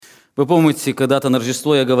Вы помните, когда-то на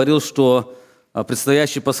Рождество я говорил, что в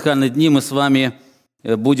предстоящие пасхальные дни мы с вами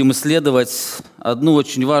будем исследовать одну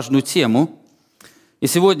очень важную тему. И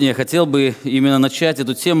сегодня я хотел бы именно начать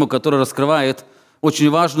эту тему, которая раскрывает очень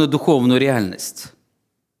важную духовную реальность.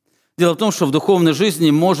 Дело в том, что в духовной жизни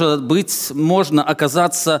можно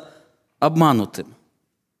оказаться обманутым.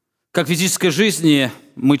 Как в физической жизни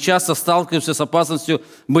мы часто сталкиваемся с опасностью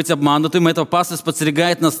быть обманутым, и эта опасность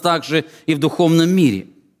подстерегает нас также и в духовном мире.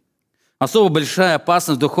 Особо большая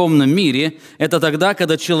опасность в духовном мире – это тогда,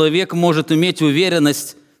 когда человек может иметь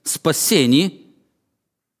уверенность в спасении,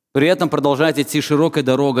 при этом продолжать идти широкой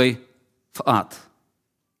дорогой в ад.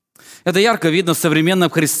 Это ярко видно в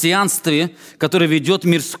современном христианстве, которое ведет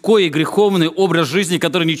мирской и греховный образ жизни,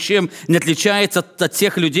 который ничем не отличается от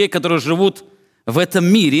тех людей, которые живут в этом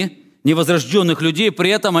мире, невозрожденных людей,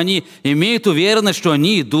 при этом они имеют уверенность, что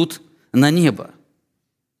они идут на небо.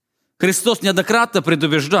 Христос неоднократно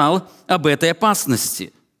предупреждал об этой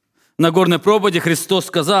опасности. На горной проповеди Христос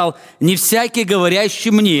сказал: «Не всякий, говорящий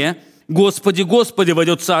мне, Господи, Господи,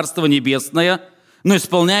 войдет в Царство Небесное, но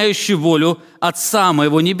исполняющий волю Отца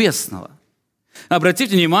Моего Небесного».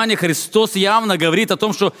 Обратите внимание, Христос явно говорит о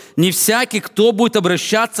том, что не всякий, кто будет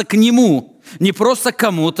обращаться к Нему, не просто к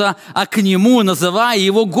кому-то, а к Нему, называя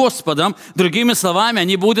Его Господом. Другими словами,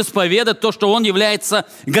 они будут исповедовать то, что Он является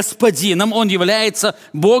Господином, Он является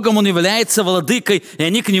Богом, Он является Владыкой, и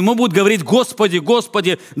они к Нему будут говорить: «Господи,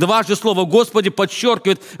 Господи». Дважды слово «Господи»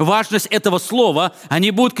 подчеркивает важность этого слова.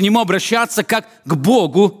 Они будут к Нему обращаться как к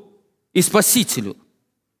Богу и Спасителю.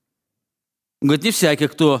 Он говорит: не всякий,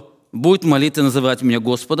 кто будет молиться и называть меня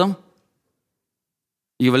Господом,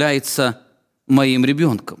 является моим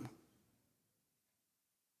ребенком.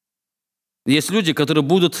 Есть люди, которые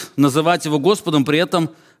будут называть Его Господом, при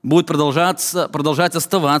этом будут продолжать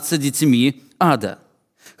оставаться детьми ада.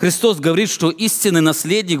 Христос говорит, что истинный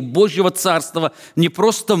наследник Божьего Царства не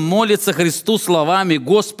просто молится Христу словами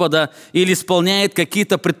Господа или исполняет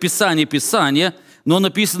какие-то предписания Писания, но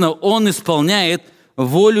написано, он исполняет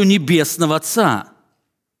волю Небесного Отца.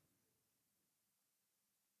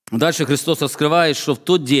 Дальше Христос раскрывает, что в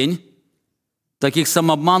тот день таких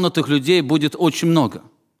самообманутых людей будет очень много.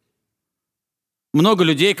 Много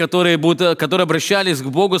людей, которые обращались к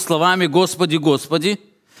Богу словами «Господи, Господи»,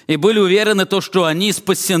 и были уверены, что они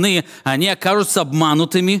спасены, они окажутся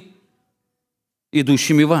обманутыми,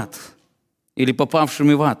 идущими в ад или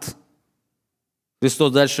попавшими в ад.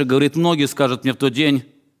 Христос дальше говорит: многие скажут мне в тот день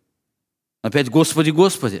опять «Господи,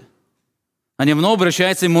 Господи». Они много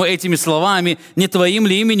обращаются Ему этими словами: «Не Твоим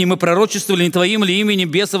ли именем мы пророчествовали, не Твоим ли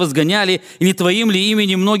именем бесов изгоняли, и не Твоим ли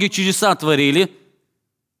именем многие чудеса творили?»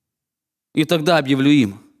 И тогда объявлю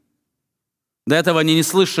им. До этого они не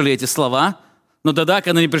слышали эти слова, но тогда,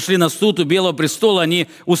 когда они пришли на суд у Белого престола, они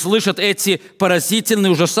услышат эти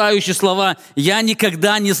поразительные, ужасающие слова: «Я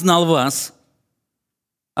никогда не знал вас.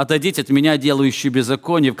 Отойдите от меня, делающие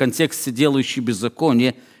беззаконие». В контексте «делающие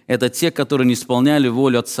беззаконие» – это те, которые не исполняли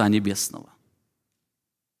волю Отца Небесного.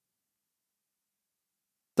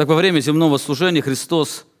 Так во время земного служения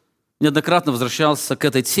Христос неоднократно возвращался к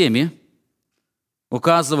этой теме,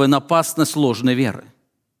 указывая на опасность ложной веры.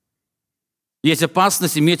 Есть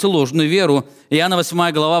опасность иметь ложную веру. Иоанна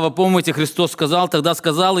 8 глава, вы помните, Христос сказал: «Тогда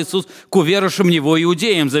сказал Иисус к уверовавшим в Него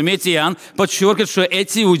иудеям». Заметьте, Иоанн подчеркивает, что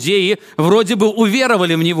эти иудеи вроде бы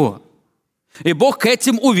уверовали в Него. И Бог к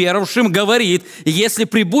этим уверовавшим говорит: «Если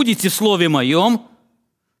пребудете в Слове Моем,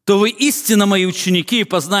 то вы истинно Мои ученики, и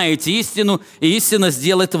познаете истину, и истина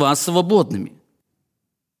сделает вас свободными».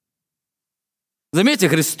 Заметьте,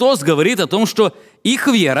 Христос говорит о том, что их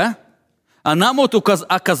вера, она может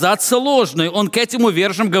оказаться ложной. Он к этим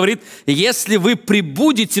уверовавшим говорит: «Если вы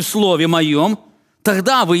пребудете в Слове Моем,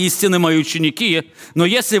 тогда вы истинно Мои ученики, но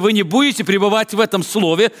если вы не будете пребывать в этом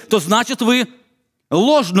Слове, то значит вы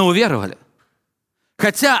ложно уверовали».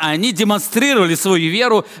 Хотя они демонстрировали свою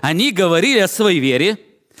веру, они говорили о своей вере,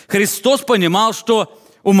 Христос понимал, что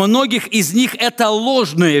у многих из них это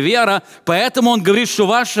ложная вера, поэтому Он говорит, что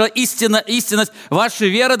ваша истинность, ваша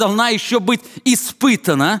вера должна еще быть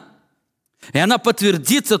испытана, и она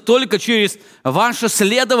подтвердится только через ваше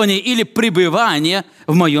следование или пребывание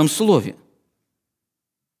в Моем Слове.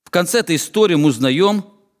 В конце этой истории мы узнаем,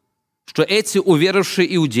 что эти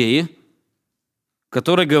уверовавшие иудеи,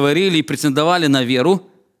 которые говорили и претендовали на веру,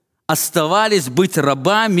 оставались быть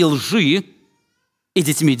рабами лжи и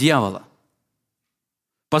детьми дьявола.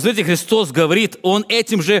 Посмотрите, Христос говорит, Он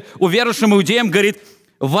этим же уверовавшим иудеям говорит: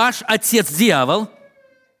 «Ваш отец дьявол,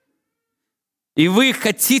 и вы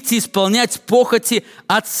хотите исполнять похоти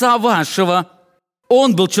отца вашего,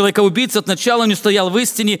 Он был человекоубийцей от начала, не стоял в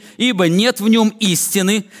истине, ибо нет в нем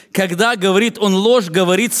истины. Когда говорит он ложь,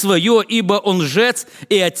 говорит свое, ибо он лжец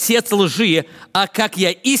и отец лжи. А как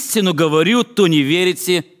я истину говорю, то не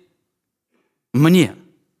верите мне».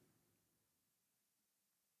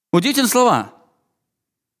 Удивительные слова.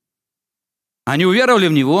 Они уверовали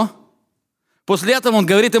в Него. После этого Он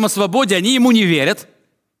говорит им о свободе, они Ему не верят.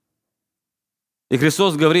 И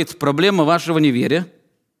Христос говорит: проблема вашего неверия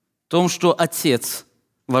в том, что Отец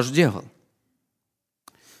ваш дьявол.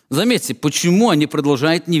 Заметьте, почему они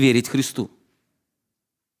продолжают не верить Христу?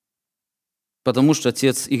 Потому что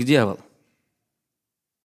Отец их дьявол.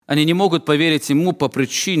 Они не могут поверить Ему по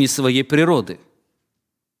причине своей природы.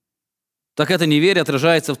 Так это неверие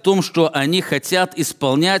отражается в том, что они хотят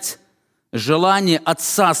исполнять желание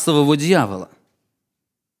отца своего дьявола.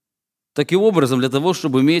 Таким образом, для того,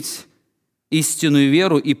 чтобы иметь истинную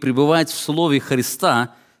веру и пребывать в Слове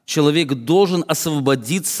Христа, человек должен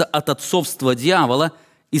освободиться от отцовства дьявола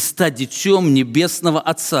и стать детем Небесного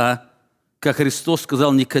Отца, как Христос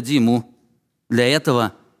сказал Никодиму: для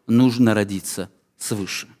этого нужно родиться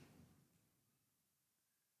свыше.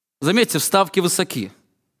 Заметьте, вставки высоки.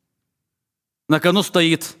 На кону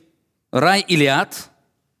стоит рай или ад.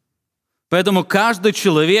 Поэтому каждый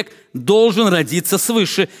человек должен родиться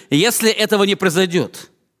свыше. Если этого не произойдет,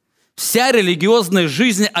 вся религиозная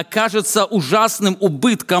жизнь окажется ужасным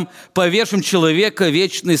убытком, повергшим человека в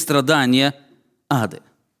вечные страдания ада.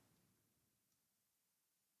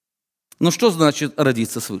 Но что значит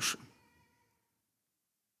родиться свыше?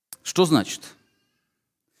 Что значит?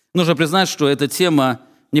 Нужно признать, что эта тема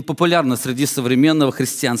не популярна среди современного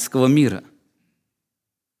христианского мира.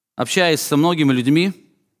 Общаясь со многими людьми,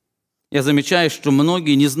 я замечаю, что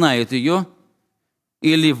многие не знают ее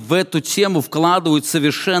или в эту тему вкладывают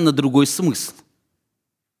совершенно другой смысл.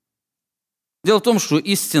 Дело в том, что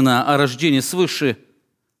истина о рождении свыше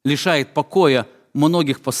лишает покоя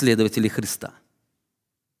многих последователей Христа.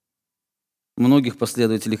 Многих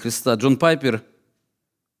последователей Христа. Джон Пайпер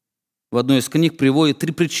в одной из книг приводит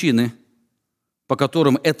 3 причины, по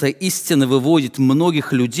которым эта истина выводит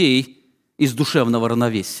многих людей из душевного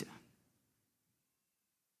равновесия.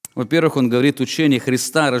 Во-первых, он говорит, учение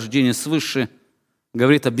Христа о рождении свыше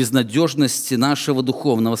говорит о безнадежности нашего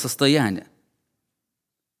духовного состояния.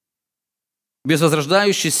 Без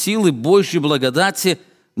возрождающей силы Божьей благодати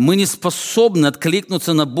мы не способны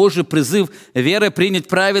откликнуться на Божий призыв верой принять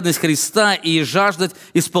праведность Христа и жаждать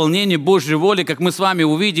исполнения Божьей воли, как мы с вами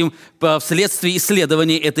увидим вследствие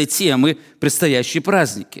исследования этой темы в предстоящие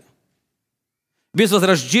праздники. Без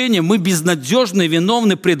возрождения мы безнадежны и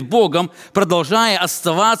виновны пред Богом, продолжая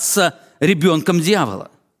оставаться ребенком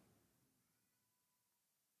дьявола.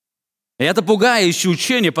 И это пугающее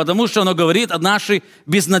учение, потому что оно говорит о нашей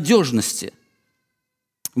безнадежности.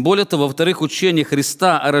 Более того, во-вторых, учение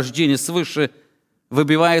Христа о рождении свыше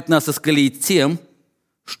выбивает нас из колеи тем,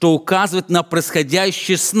 что указывает на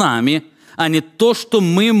происходящее с нами, а не то, что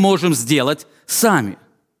мы можем сделать сами.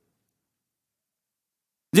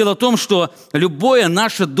 Дело в том, что любое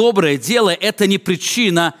наше доброе дело – это не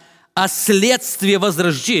причина, а следствие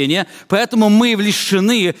возрождения, поэтому мы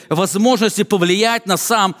лишены возможности повлиять на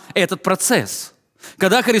сам этот процесс.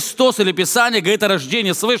 Когда Христос или Писание говорит о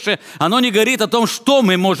рождении свыше, оно не говорит о том, что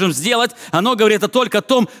мы можем сделать, оно говорит только о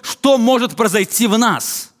том, что может произойти в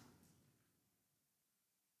нас.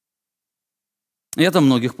 И это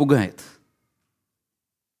многих пугает.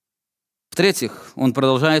 В-третьих, он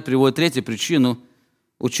продолжает, приводит 3-ю причину.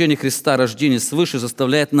 Учение Христа о рождении свыше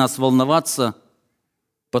заставляет нас волноваться,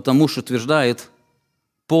 потому что утверждает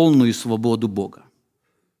полную свободу Бога.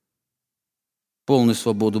 Полную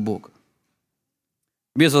свободу Бога.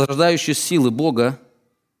 Без возрождающей силы Бога,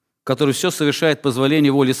 который все совершает по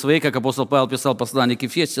позволению воли своей, как апостол Павел писал в послании к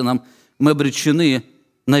Ефесянам, мы обречены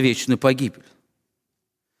на вечную погибель.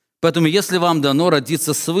 Поэтому, если вам дано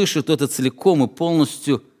родиться свыше, то это целиком и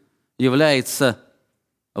полностью является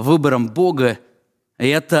выбором Бога, и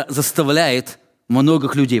это заставляет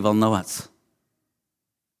многих людей волноваться.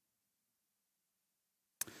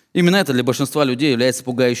 Именно это для большинства людей является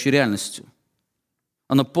пугающей реальностью.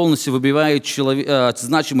 Оно полностью выбивает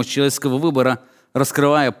значимость человеческого выбора,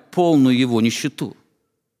 раскрывая полную его нищету.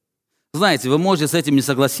 Знаете, вы можете с этим не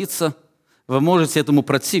согласиться, вы можете этому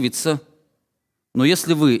противиться, но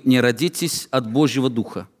если вы не родитесь от Божьего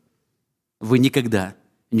Духа, вы никогда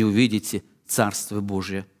не увидите Царствие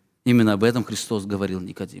Божие. Именно об этом Христос говорил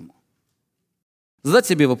Никодиму. Задать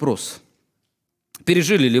себе вопрос: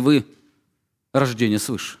 пережили ли вы рождение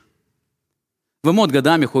свыше? Вы, может,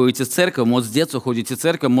 годами ходите в церковь, может, с детства ходите в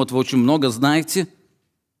церковь, может, вы очень много знаете,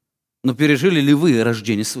 но пережили ли вы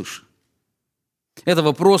рождение свыше? Это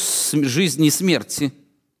вопрос жизни и смерти.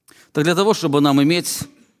 Так для того, чтобы нам иметь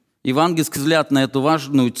евангельский взгляд на эту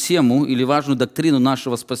важную тему или важную доктрину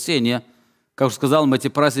нашего спасения, как уже сказал, мы эти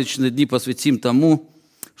праздничные дни посвятим тому,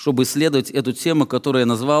 чтобы исследовать эту тему, которую я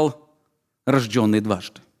назвал «Рожденный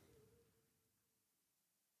дважды».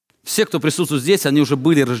 Все, кто присутствует здесь, они уже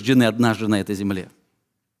были рождены однажды на этой земле.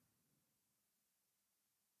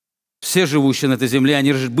 Все живущие на этой земле,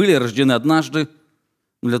 они были рождены однажды,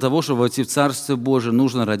 но для того, чтобы войти в Царствие Божие,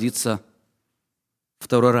 нужно родиться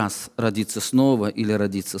второй раз, родиться снова или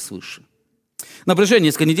родиться свыше. На протяжении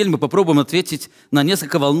нескольких недель мы попробуем ответить на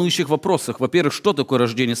несколько волнующих вопросов. Во-первых, что такое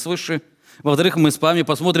рождение свыше? Во-вторых, мы с вами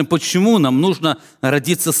посмотрим, почему нам нужно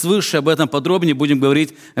родиться свыше. Об этом подробнее будем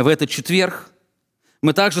говорить в этот четверг.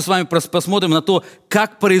 Мы также с вами посмотрим на то,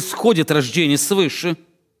 как происходит рождение свыше.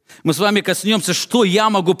 Мы с вами коснемся, что я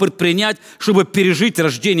могу предпринять, чтобы пережить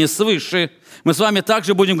рождение свыше. Мы с вами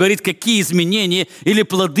также будем говорить, какие изменения или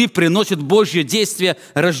плоды приносит Божье действие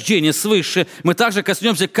рождения свыше. Мы также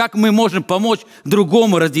коснемся, как мы можем помочь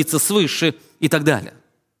другому родиться свыше и так далее.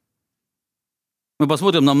 Мы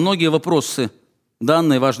посмотрим на многие вопросы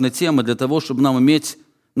данной важной темы для того, чтобы нам иметь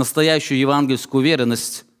настоящую евангельскую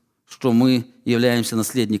уверенность, что мы являемся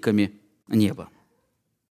наследниками неба.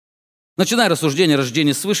 Начиная рассуждение о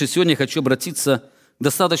рождении свыше, сегодня я хочу обратиться к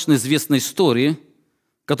достаточно известной истории,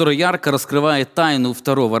 которая ярко раскрывает тайну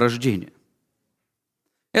второго рождения.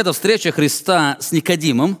 Это встреча Христа с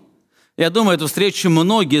Никодимом. Я думаю, эту встречу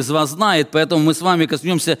многие из вас знают, поэтому мы с вами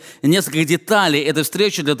коснемся нескольких деталей этой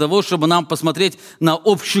встречи для того, чтобы нам посмотреть на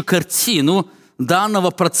общую картину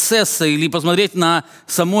данного процесса или посмотреть на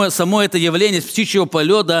само это явление с птичьего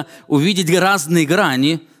полета, увидеть разные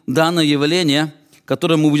грани данного явления,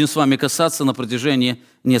 которое мы будем с вами касаться на протяжении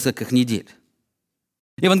нескольких недель.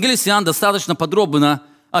 Евангелист Иоанн достаточно подробно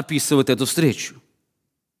описывает эту встречу.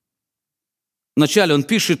 Вначале он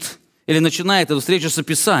пишет или начинает эту встречу с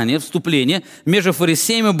описания, вступления. «Между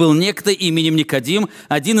фарисеями был некто именем Никодим,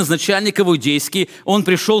 один из начальников иудейских. Он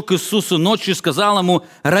пришел к Иисусу ночью и сказал ему: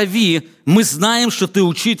 „Рави, мы знаем, что ты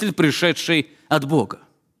учитель, пришедший от Бога“».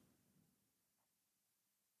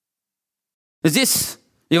 Здесь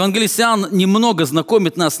евангелист Иоанн немного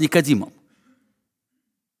знакомит нас с Никодимом.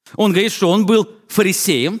 Он говорит, что он был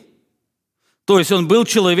фарисеем, то есть он был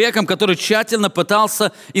человеком, который тщательно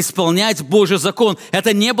пытался исполнять Божий закон.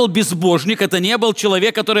 Это не был безбожник, это не был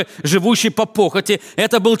человек, который живущий по похоти.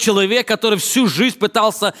 Это был человек, который всю жизнь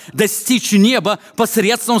пытался достичь неба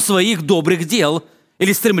посредством своих добрых дел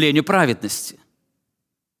или стремлению праведности.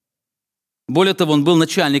 Более того, он был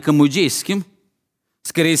начальником иудейским,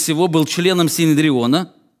 скорее всего, был членом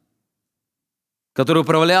Синедриона, который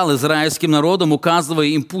управлял израильским народом, указывая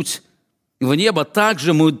им путь в небо.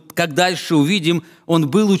 Также мы, как дальше увидим, он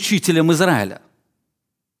был учителем Израиля.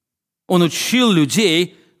 Он учил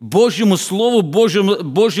людей Божьему Слову,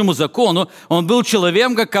 Божьему закону. Он был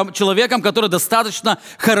человеком, который достаточно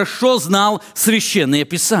хорошо знал Священное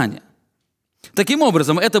Писание. Таким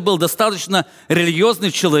образом, это был достаточно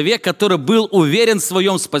религиозный человек, который был уверен в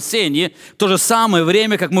своем спасении. В то же самое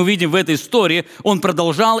время, как мы видим в этой истории, он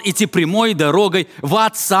продолжал идти прямой дорогой в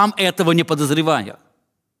ад, сам этого не подозревая.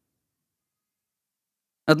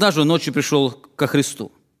 Однажды он ночью пришел ко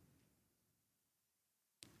Христу.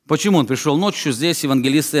 Почему он пришел ночью, здесь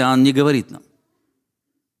евангелист Иоанн не говорит нам.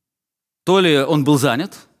 То ли он был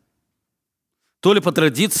занят, то ли по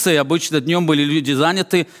традиции, обычно днем были люди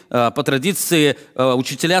заняты, по традиции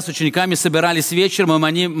учителя с учениками собирались вечером, и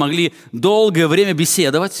они могли долгое время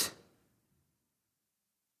беседовать.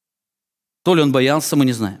 То ли он боялся, мы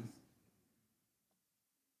не знаем.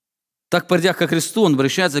 Так, придя ко Христу, он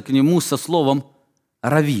обращается к нему со словом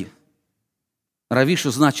 «рави». «Рави», что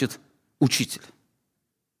значит «учитель».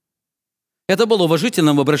 Это было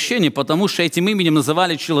уважительное обращение, потому что этим именем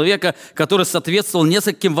называли человека, который соответствовал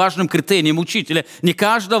нескольким важным критериям учителя. Не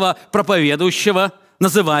каждого проповедующего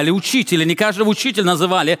называли учителем, не каждого учителя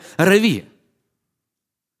называли рави.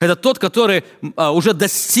 Это тот, который уже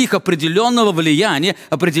достиг определенного влияния,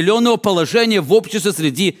 определенного положения в обществе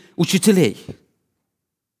среди учителей.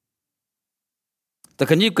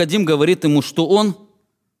 Так Никодим говорит ему, что он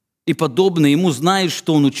и подобные ему знают,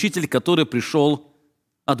 что он учитель, который пришел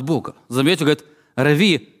от Бога. Заметьте, говорит,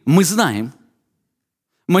 рави, мы знаем.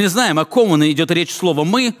 Мы не знаем, о ком идет речь слово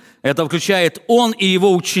 «мы». Это включает он и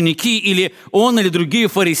его ученики, или он, или другие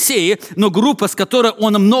фарисеи. Но группа, с которой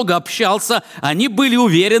он много общался, они были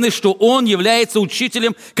уверены, что он является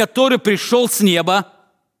учителем, который пришел с неба,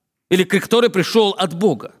 или который пришел от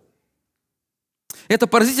Бога. Это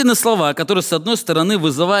поразительные слова, которые, с одной стороны,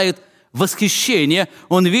 вызывают восхищение.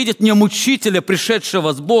 Он видит в нем учителя,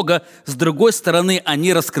 пришедшего с Бога. С другой стороны,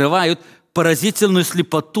 они раскрывают поразительную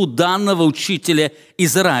слепоту данного учителя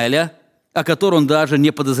Израиля, о которой он даже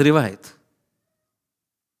не подозревает.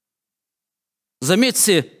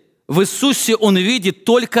 Заметьте, в Иисусе он видит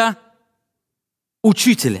только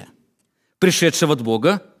учителя, пришедшего от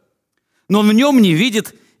Бога, но он в нем не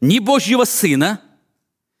видит ни Божьего Сына,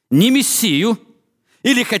 ни Мессию,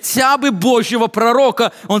 или хотя бы Божьего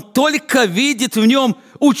пророка. Он только видит в нем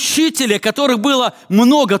учителя, которых было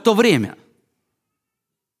много в то время.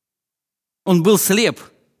 Он был слеп,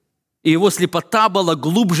 и его слепота была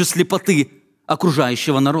глубже слепоты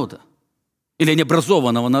окружающего народа или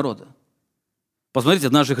необразованного народа. Посмотрите,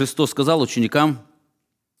 однажды Христос сказал ученикам,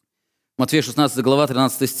 Матфея 16 глава,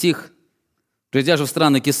 13 стих, «Придя же в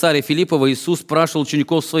страны Кесария Филиппова, Иисус спрашивал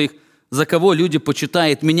учеников своих, за кого люди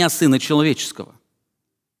почитают меня, Сына Человеческого?»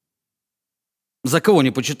 За кого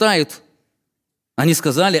не почитают? Они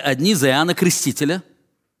сказали, одни за Иоанна Крестителя,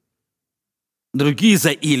 другие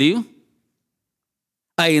за Илию,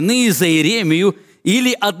 а иные за Иеремию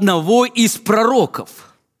или одного из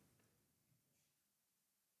пророков.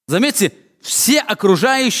 Заметьте, все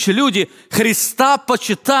окружающие люди Христа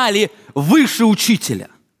почитали выше учителя.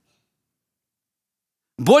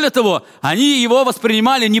 Более того, они его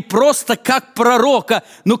воспринимали не просто как пророка,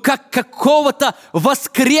 но как какого-то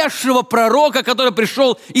воскресшего пророка, который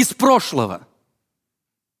пришел из прошлого.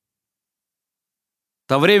 В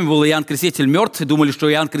то время был Иоанн Креститель мертв, и думали,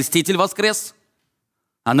 что Иоанн Креститель воскрес.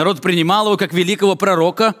 А народ принимал его как великого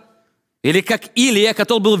пророка, или как Илия,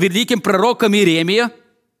 который был великим пророком Иеремия,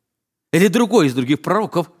 или другой из других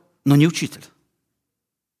пророков, но не учитель.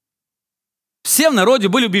 Все в народе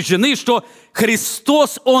были убеждены, что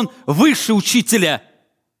Христос, Он выше учителя.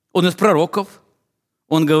 Он из пророков.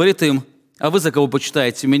 Он говорит им, а вы за кого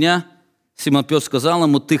почитаете меня? Симон Петр сказал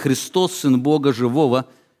ему, ты Христос, Сын Бога Живого.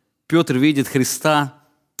 Петр видит Христа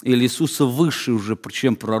или Иисуса выше уже,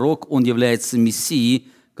 чем пророк. Он является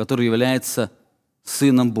Мессией, который является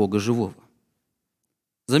Сыном Бога Живого.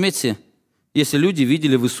 Заметьте, если люди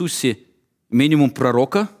видели в Иисусе минимум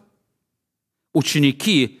пророка,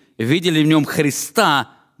 ученики видели в нем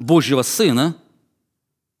Христа, Божьего Сына,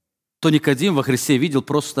 то Никодим во Христе видел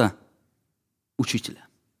просто учителя.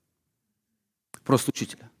 Просто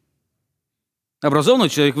учителя. Образованный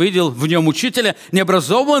человек видел в нем учителя,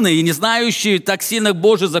 необразованный и не знающий так сильно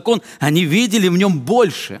Божий закон, они видели в нем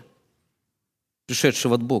больше,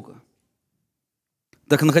 пришедшего от Бога.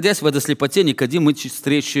 Так, находясь в этой слепоте, Никодим ищет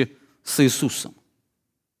встречи с Иисусом.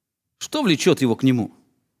 Что влечет его к Нему?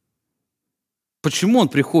 Почему он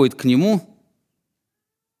приходит к Нему?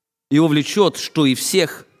 Его влечет, что и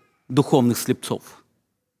всех духовных слепцов.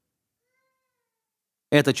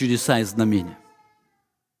 Это чудеса и знамения.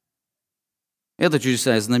 Это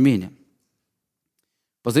чудеса и знамения.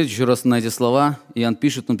 Посмотрите еще раз на эти слова. Иоанн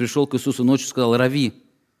пишет, он пришел к Иисусу ночью и сказал, «Рави,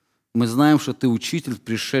 мы знаем, что ты учитель,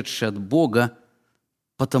 пришедший от Бога,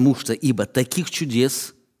 потому что, ибо таких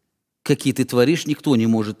чудес, какие ты творишь, никто не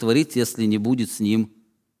может творить, если не будет с ним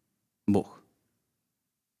Бог».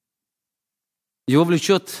 Его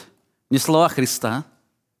влечет не слова Христа,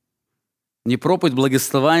 не проповедь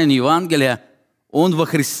благословения, не Евангелия. Он во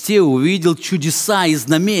Христе увидел чудеса и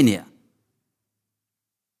знамения.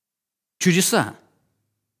 Чудеса.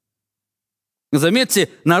 Заметьте,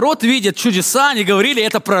 народ видит чудеса, они говорили,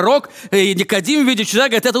 это пророк, и Никодим видит чудеса,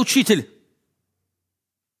 говорит, это учитель.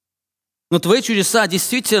 Но твои чудеса,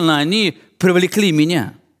 действительно, они привлекли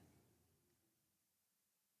меня.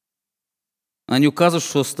 Они указывают,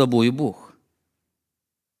 что с тобой и Бог.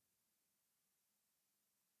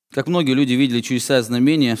 Как многие люди видели чудеса и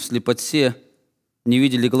знамения, в слепоте не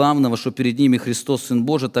видели главного, что перед ними Христос, Сын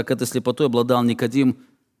Божий, так этой слепотой обладал Никодим,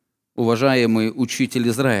 уважаемый учитель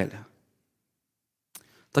Израиля.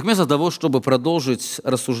 Так вместо того, чтобы продолжить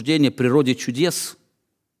рассуждение о природе чудес,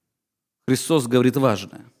 Христос говорит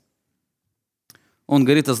важное. Он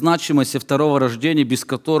говорит о значимости второго рождения, без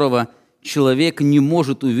которого человек не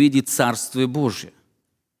может увидеть Царствие Божие.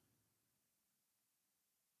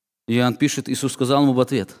 Иоанн пишет, Иисус сказал ему в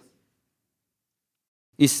ответ,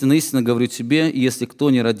 «Истинно, истинно говорю тебе, если кто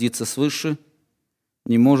не родится свыше,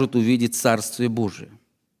 не может увидеть Царствие Божие».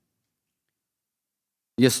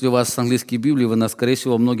 Если у вас английские Библии, скорее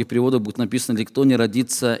всего, во многих переводах будет написано, «Ли кто не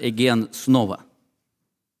родится again» снова.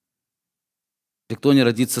 «Ли кто не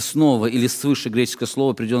родится снова» или свыше, греческое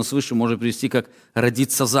слово, приведенное свыше, можно перевести как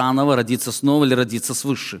 «родиться заново», «родиться снова» или «родиться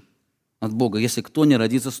свыше» от Бога. Если кто не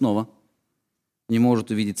родится снова, не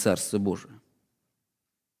может увидеть Царство Божие.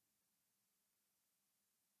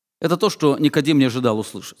 Это то, что Никодим не ожидал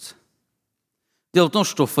услышать. Дело в том,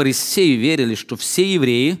 что фарисеи верили, что все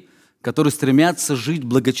евреи, которые стремятся жить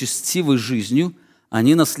благочестивой жизнью,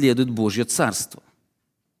 они наследуют Божье Царство.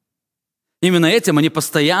 Именно этим они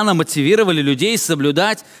постоянно мотивировали людей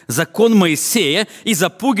соблюдать закон Моисея и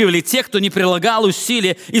запугивали тех, кто не прилагал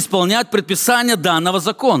усилия исполнять предписания данного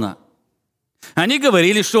закона. Они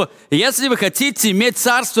говорили, что если вы хотите иметь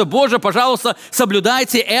Царство Божие, пожалуйста,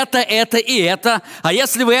 соблюдайте это и это, а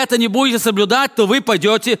если вы это не будете соблюдать, то вы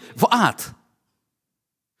пойдете в ад.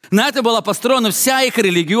 На это была построена вся их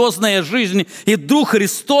религиозная жизнь. И Дух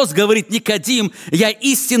Христос говорит: Никодим, я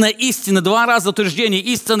истина, 2 раза утверждение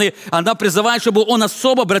истины. Она призывает, чтобы он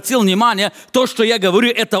особо обратил внимание. То, что я говорю,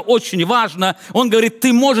 это очень важно. Он говорит: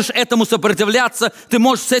 ты можешь этому сопротивляться, ты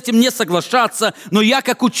можешь с этим не соглашаться, но я,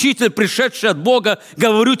 как учитель, пришедший от Бога,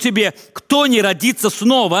 говорю тебе, кто не родится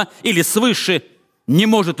снова или свыше, не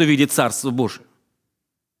может увидеть Царство Божие.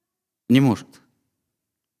 Не может.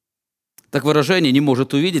 Так выражение «не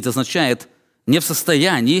может увидеть» означает не в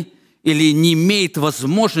состоянии или не имеет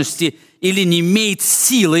возможности или не имеет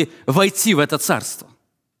силы войти в это царство.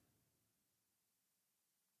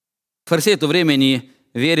 Фарисеи в то время не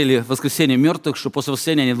верили в воскресение мертвых, что после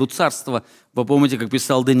воскресения они идут в царство. Вы помните, как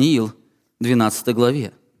писал Даниил в 12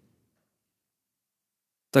 главе.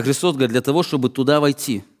 Так Христос говорит, для того, чтобы туда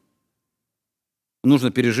войти, нужно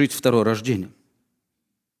пережить второе рождение.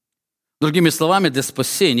 Другими словами, для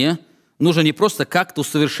спасения нужно не просто как-то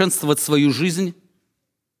усовершенствовать свою жизнь,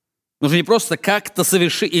 нужно не просто как-то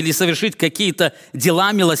совершить какие-то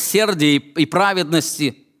дела милосердия и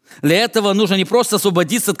праведности. Для этого нужно не просто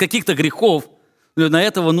освободиться от каких-то грехов, но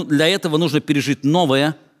для этого нужно пережить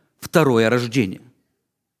новое второе рождение.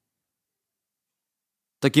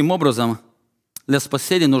 Таким образом, для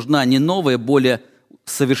спасения нужна не новая, более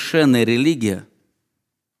совершенная религия,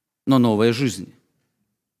 но новая жизнь.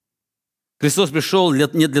 Христос пришел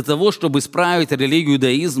не для того, чтобы исправить религию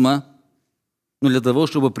иудаизма, но для того,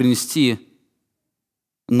 чтобы принести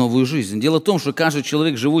новую жизнь. Дело в том, что каждый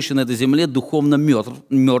человек, живущий на этой земле, духовно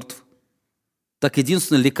мертв. Так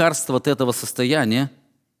единственное лекарство от этого состояния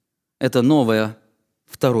 – это новое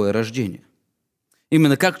второе рождение.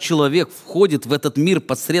 Именно как человек входит в этот мир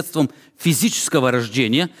посредством физического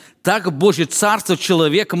рождения, так в Божье Царство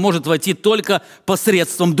человек может войти только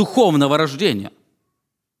посредством духовного рождения.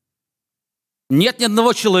 Нет ни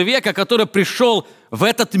одного человека, который пришел в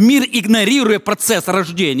этот мир, игнорируя процесс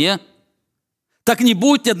рождения. Так не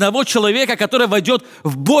будет ни одного человека, который войдет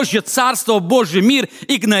в Божье Царство, в Божий мир,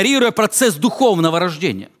 игнорируя процесс духовного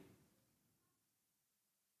рождения.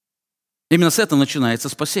 Именно с этого начинается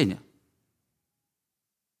спасение.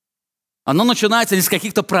 Оно начинается не с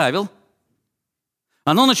каких-то правил,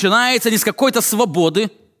 оно начинается не с какой-то свободы,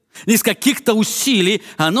 не с каких-то усилий,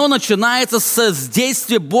 оно начинается с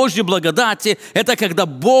действия Божьей благодати. Это когда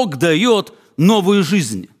Бог дает новую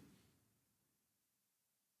жизнь.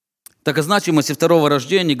 Так о значимости второго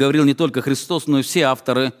рождения говорил не только Христос, но и все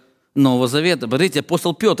авторы Нового Завета. Смотрите,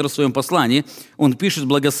 апостол Петр в своем послании, он пишет: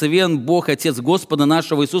 «Благословен Бог, Отец Господа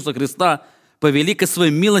нашего Иисуса Христа, по великой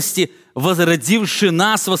своей милости, возродивший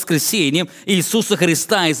нас воскресением Иисуса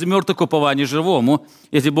Христа из мертвых к упованию живому».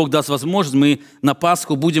 Если Бог даст возможность, мы на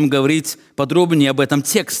Пасху будем говорить подробнее об этом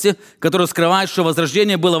тексте, который скрывает, что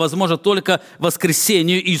возрождение было возможно только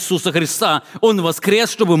воскресению Иисуса Христа. Он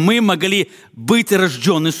воскрес, чтобы мы могли быть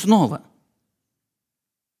рождены снова.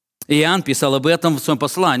 Иоанн писал об этом в своем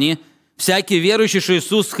послании: «Всякий верующий, что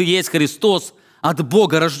Иисус есть Христос, от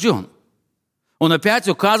Бога рожден». Он опять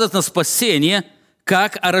указывает на спасение,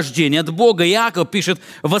 как о рождении от Бога. Иаков пишет: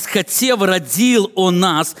 «Восхотев, родил Он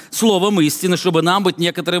нас словом истины, чтобы нам быть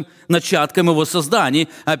некоторым начатком Его создания».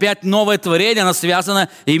 Опять новое творение, оно связано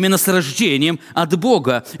именно с рождением от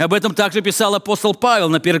Бога. Об этом также писал апостол Павел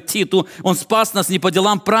на 1 Титу. Он спас нас не по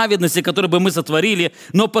делам праведности, которые бы мы сотворили,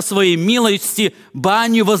 но по своей милости,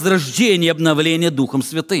 банью возрождения и обновления Духом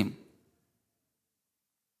Святым.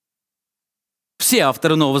 Все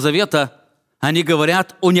авторы Нового Завета, они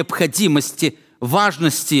говорят о необходимости,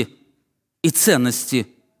 важности и ценности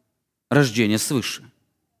рождения свыше.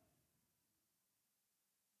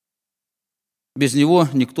 Без него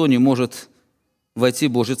никто не может войти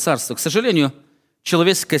в Божье Царство. К сожалению,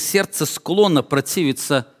 человеческое сердце склонно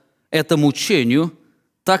противиться этому учению,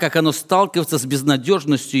 так как оно сталкивается с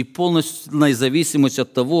безнадежностью и полной зависимостью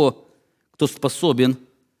от того, кто способен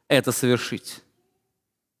это совершить.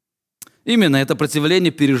 Именно это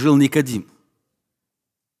противление пережил Никодим.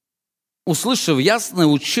 Услышав ясное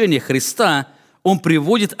учение Христа, он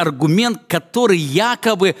приводит аргумент, который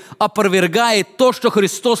якобы опровергает то, что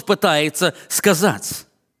Христос пытается сказать.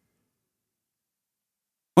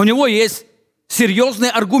 У него есть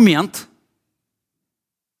серьезный аргумент,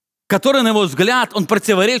 который, на его взгляд, он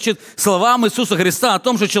противоречит словам Иисуса Христа о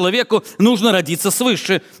том, что человеку нужно родиться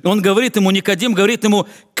свыше. Он говорит ему, Никодим говорит ему: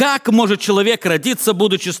 как может человек родиться,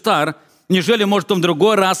 будучи стар? Неужели может он в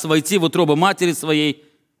другой раз войти в утробу матери своей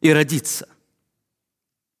и родиться?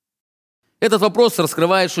 Этот вопрос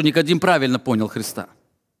раскрывает, что Никодим правильно понял Христа.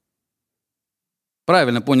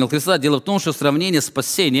 Правильно понял Христа. Дело в том, что сравнение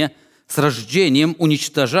спасения с рождением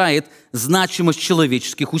уничтожает значимость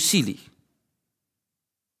человеческих усилий.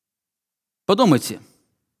 Подумайте,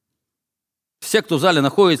 все, кто в зале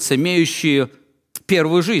находится, имеющие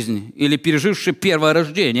первую жизнь или пережившие первое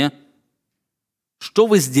рождение, что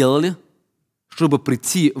вы сделали, чтобы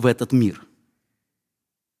прийти в этот мир?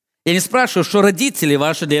 Я не спрашиваю, что родители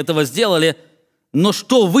ваши для этого сделали, но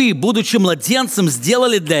что вы, будучи младенцем,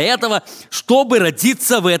 сделали для этого, чтобы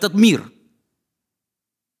родиться в этот мир?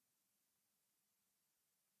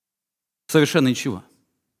 Совершенно ничего.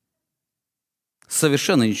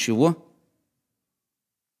 Совершенно ничего.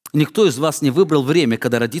 Никто из вас не выбрал время,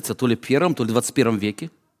 когда родиться, то ли в первом, то ли в 21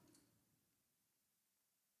 веке.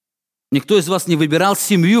 Никто из вас не выбирал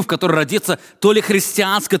семью, в которой родиться, то ли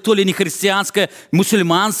христианская, то ли нехристианская,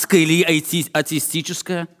 мусульманская или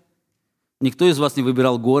атеистическая. Никто из вас не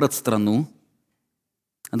выбирал город, страну.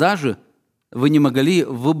 Даже вы не могли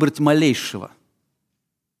выбрать малейшего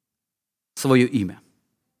свое имя.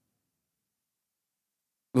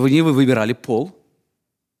 Вы не выбирали пол.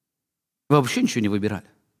 Вы вообще ничего не выбирали.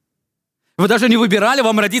 Вы даже не выбирали,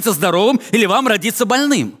 вам родиться здоровым или вам родиться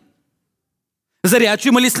больным.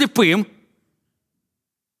 Зрячим или слепым.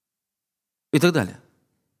 И так далее.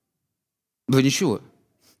 Вы ничего.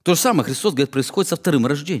 То же самое Христос говорит, происходит со вторым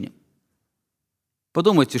рождением.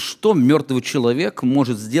 Подумайте, что мертвый человек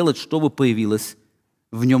может сделать, чтобы появилась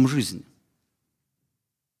в нем жизнь?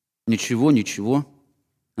 Ничего, ничего,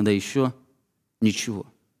 да еще ничего.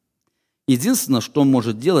 Единственное, что он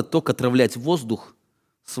может делать, только отравлять воздух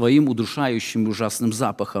своим удушающим ужасным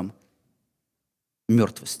запахом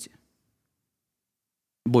мертвости.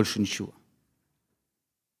 Больше ничего.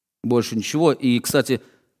 Больше ничего. И, кстати,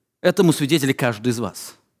 этому свидетели каждый из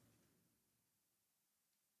вас.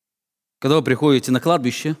 Когда вы приходите на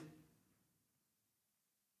кладбище,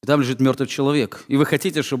 и там лежит мертвый человек, и вы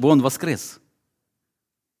хотите, чтобы он воскрес.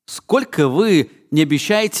 Сколько вы не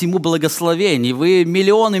обещаете ему благословений, вы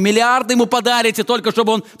миллионы, миллиарды ему подарите, только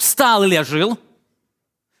чтобы он встал или ожил.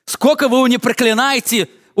 Сколько вы его не проклинаете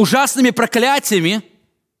ужасными проклятиями,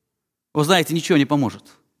 вы знаете, ничего не поможет.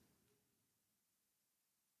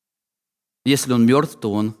 Если он мертв,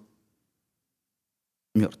 то он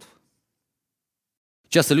мертв.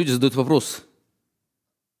 Часто люди задают вопрос,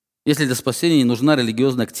 если для спасения не нужна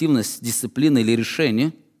религиозная активность, дисциплина или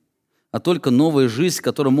решение, а только новая жизнь,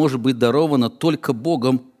 которая может быть дарована только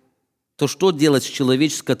Богом, то что делать с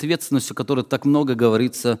человеческой ответственностью, о которой так много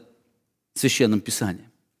говорится в Священном Писании?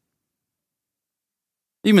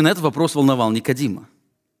 Именно этот вопрос волновал Никодима.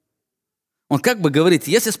 Он как бы говорит,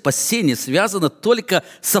 если спасение связано только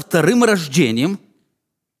со вторым рождением,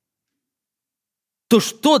 то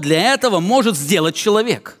что для этого может сделать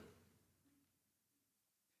человек?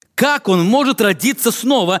 Как он может родиться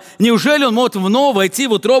снова? Неужели он может вновь войти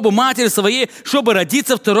в утробу матери своей, чтобы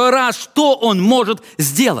родиться второй раз? Что он может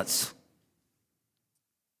сделать?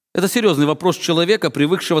 Это серьезный вопрос человека,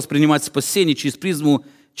 привыкшего воспринимать спасение через призму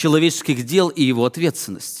человеческих дел и его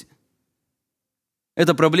ответственности.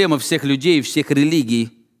 Это проблема всех людей и всех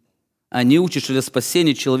религий. Они учат, что для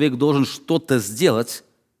спасения человек должен что-то сделать,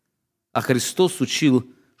 а Христос учил,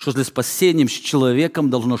 что для спасения с человеком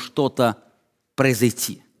должно что-то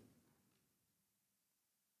произойти.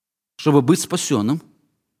 Чтобы быть спасенным,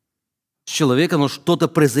 с человеком должно что-то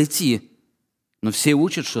произойти. Но все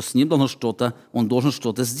учат, что с ним должно что-то, он должен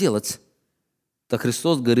что-то сделать. Так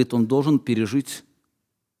Христос говорит, он должен пережить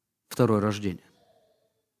второе рождение.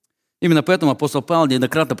 Именно поэтому апостол Павел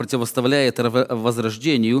неоднократно противоставляет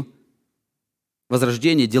возрождение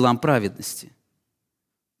делам праведности.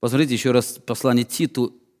 Посмотрите еще раз послание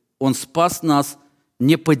Титу. Он спас нас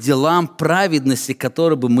не по делам праведности,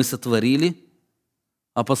 которые бы мы сотворили,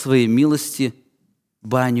 а по своей милости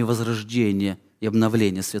баню возрождения и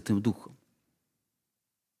обновления Святым Духом.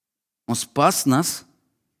 Он спас нас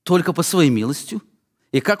только по своей милости.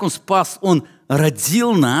 И как Он спас? Он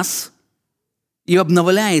родил нас и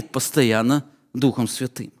обновляет постоянно Духом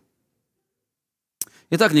Святым.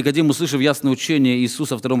 Итак, Никодим, услышав ясное учение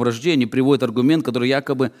Иисуса о втором рождении, приводит аргумент, который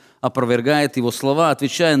якобы опровергает его слова.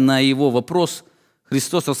 Отвечая на его вопрос,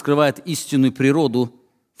 Христос раскрывает истинную природу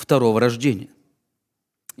второго рождения.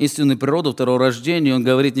 Истинную природу второго рождения, Он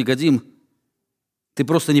говорит: Никодим, ты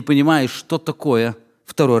просто не понимаешь, что такое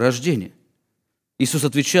второе рождение. Иисус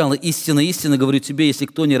отвечал: истинно, истинно говорю тебе, если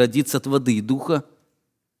кто не родится от воды и духа,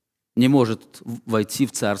 не может войти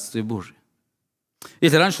в Царствие Божие.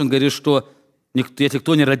 Если раньше Он говорит, что если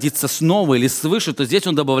кто не родится снова или свыше, то здесь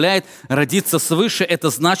он добавляет родиться свыше, это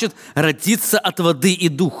значит родиться от воды и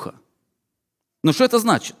духа. Но что это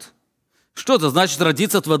значит? Что это значит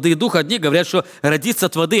родиться от воды и духа? Одни говорят, что родиться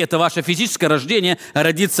от воды – это ваше физическое рождение, а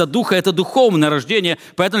родиться от духа – это духовное рождение.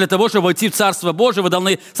 Поэтому для того, чтобы войти в Царство Божие, вы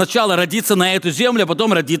должны сначала родиться на эту землю, а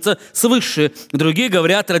потом родиться свыше. Другие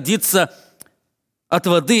говорят, родиться от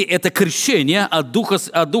воды – это крещение, от духа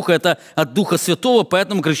 – это от Духа Святого,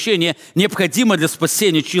 поэтому крещение необходимо для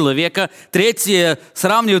спасения человека. Третье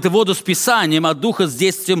сравнивают воду с Писанием, а духа с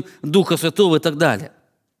действием Духа Святого и так далее.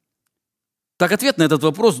 Так ответ на этот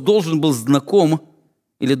вопрос должен был знаком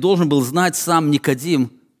или должен был знать сам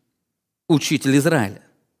Никодим, учитель Израиля.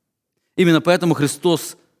 Именно поэтому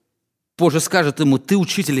Христос позже скажет ему: ты,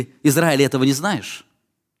 учитель Израиля, этого не знаешь?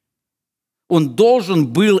 Он должен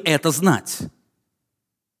был это знать.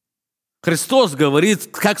 Христос говорит,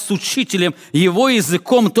 как с учителем, его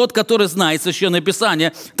языком, тот, который знает Священное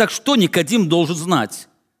Писание. Так что Никодим должен знать?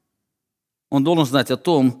 Он должен знать о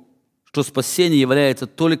том, что спасение является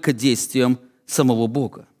только действием самого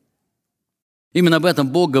Бога. Именно об этом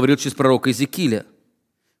Бог говорит через пророка Иезекииля.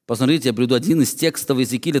 Посмотрите, я приведу один из текстов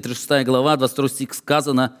Иезекииля, 36 глава, 22 стих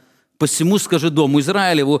сказано: «Посему скажи дому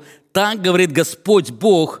Израилеву, так говорит Господь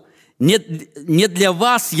Бог, не для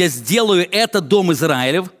вас я сделаю это, дом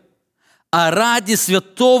Израилев, а ради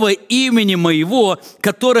святого имени моего,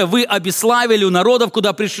 которое вы обеславили у народов,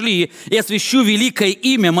 куда пришли, и освящу великое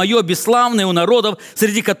имя мое, бесславное у народов,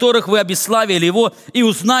 среди которых вы обеславили его, и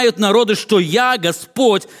узнают народы, что я,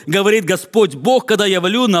 Господь, говорит Господь Бог, когда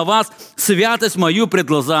явлю на вас святость мою пред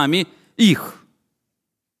глазами их».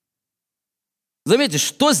 Заметьте,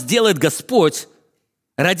 что сделает Господь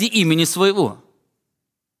ради имени своего?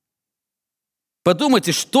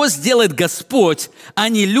 Подумайте, что сделает Господь, а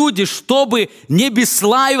не люди, чтобы не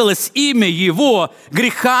бесславилось имя Его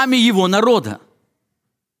грехами Его народа.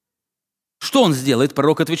 Что Он сделает?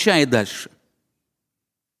 Пророк отвечает дальше.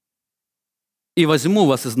 «И возьму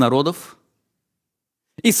вас из народов,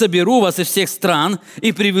 и соберу вас из всех стран,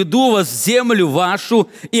 и приведу вас в землю вашу,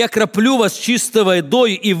 и окроплю вас чистой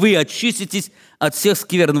водой, и вы очиститесь от всех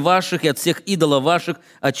скверн ваших, и от всех идолов ваших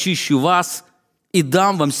очищу вас, и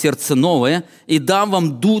дам вам сердце новое, и дам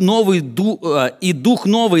вам дух новый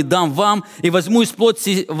дам вам, и возьму из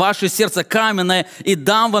плоти ваше сердце каменное, и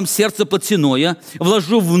дам вам сердце плотяное,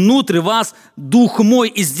 вложу внутрь вас дух мой,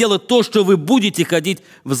 и сделаю то, что вы будете ходить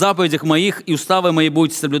в заповедях моих, и уставы мои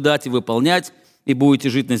будете соблюдать и выполнять, и будете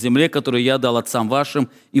жить на земле, которую я дал отцам вашим,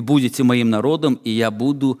 и будете моим народом, и я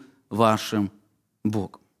буду вашим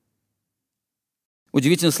Богом».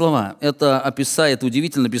 Удивительные слова. Это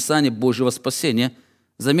удивительное описание Божьего спасения.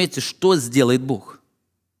 Заметьте, что сделает Бог.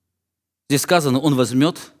 Здесь сказано, Он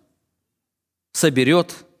возьмет,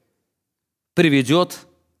 соберет, приведет,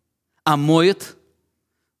 омоет,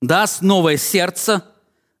 даст новое сердце,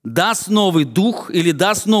 даст новый дух или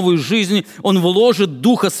даст новую жизнь, Он вложит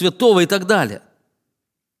Духа Святого и так далее.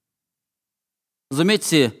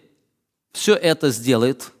 Заметьте, все это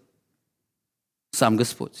сделает сам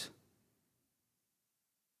Господь.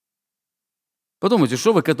 Подумайте,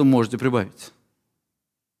 что вы к этому можете прибавить?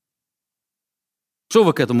 Что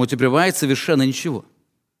вы к этому можете прибавить? Совершенно ничего.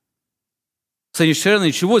 Совершенно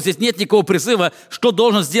ничего. Здесь нет никакого призыва, что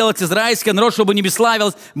должен сделать израильский народ, чтобы не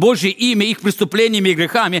бесславилось Божье имя их преступлениями и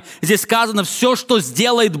грехами. Здесь сказано все, что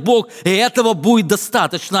сделает Бог, и этого будет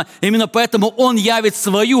достаточно. Именно поэтому Он явит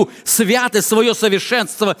свою святость, свое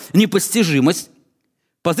совершенство, непостижимость.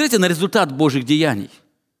 Посмотрите на результат Божьих деяний.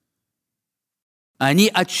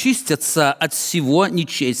 Они очистятся от всего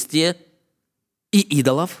нечестия и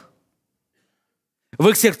идолов. В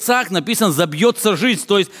их сердцах написано «забьется жизнь»,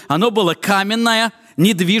 то есть оно было каменное,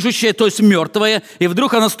 недвижущее, то есть мертвое, и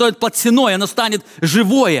вдруг оно станет плотяное, оно станет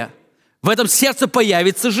живое. В этом сердце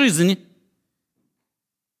появится жизнь.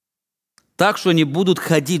 Так что они будут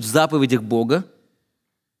ходить в заповедях Бога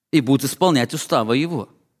и будут исполнять уставы Его.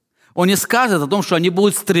 Он не скажет о том, что они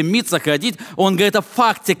будут стремиться ходить. Он говорит о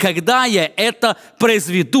факте, когда я это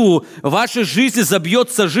произведу, в вашей жизни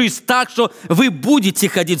забьется жизнь так, что вы будете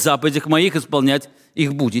ходить в заповедях моих, исполнять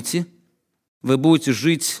их будете. Вы будете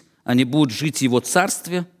жить, они будут жить в Его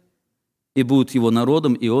царстве, и будут Его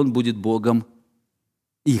народом, и Он будет Богом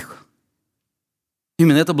их.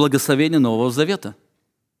 Именно это благословение Нового Завета,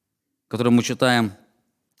 которое мы читаем,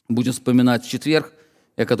 будем вспоминать в четверг,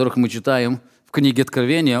 и о которых мы читаем в книге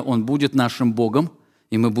Откровения. Он будет нашим Богом,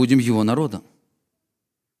 и мы будем Его народом.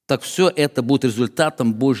 Так все это будет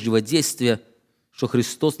результатом Божьего действия, что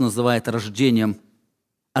Христос называет рождением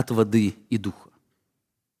от воды и духа.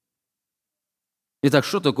 Итак,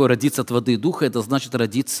 что такое родиться от воды и духа? Это значит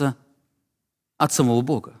родиться от самого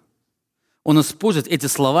Бога. Он использует эти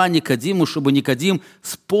слова Никодиму, чтобы Никодим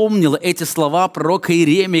вспомнил эти слова пророка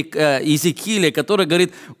Иезекииля, который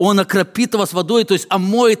говорит: «Он окропит вас водой», то есть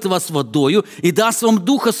омоет вас водою и даст вам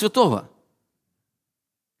Духа Святого.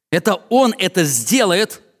 Это Он это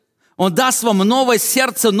сделает. Он даст вам новое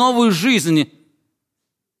сердце, новую жизнь,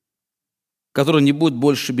 которая не будет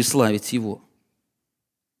больше бесславить Его.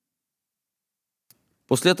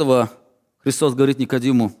 После этого Христос говорит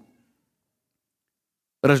Никодиму: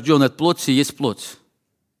 рожденный от плоти есть плоть,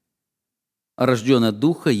 а рожденный от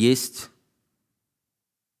Духа есть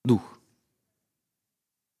Дух.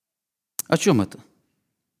 О чем это?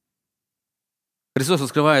 Христос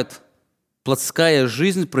раскрывает: плотская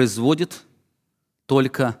жизнь производит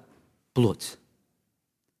только плоть,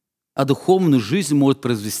 а духовную жизнь может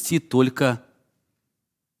произвести только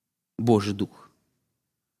Божий Дух.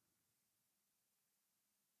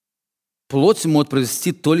 Плоть может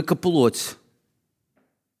произвести только плоть,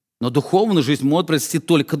 но духовную жизнь может произвести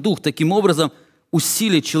только Дух. Таким образом,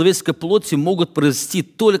 усилия человеческой плоти могут произвести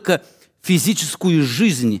только физическую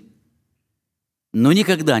жизнь, но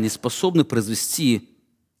никогда не способны произвести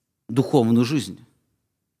духовную жизнь.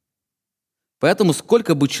 Поэтому,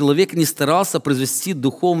 сколько бы человек ни старался произвести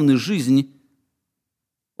духовную жизнь,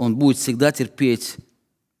 он будет всегда терпеть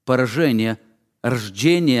поражение.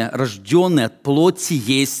 Рождение, рожденное от плоти,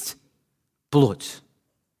 есть плоть.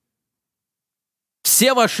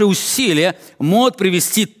 Все ваши усилия могут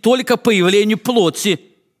привести только к появлению плоти,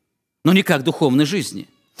 но никак к духовной жизни.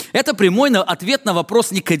 Это прямой ответ на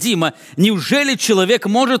вопрос Никодима: неужели человек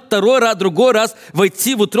может другой раз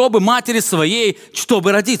войти в утробы матери своей,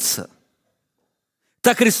 чтобы родиться?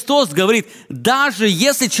 Так Христос говорит: даже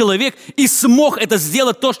если человек и смог это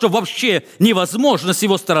сделать, то, что вообще невозможно с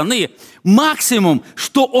его стороны, максимум,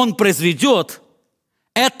 что он произведет,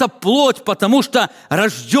 это плоть, потому что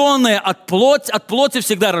рожденная от плоти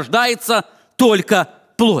всегда рождается только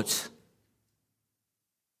плоть.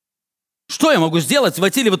 Что я могу сделать?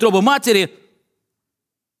 Войти ли в утробу матери?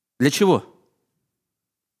 Для чего?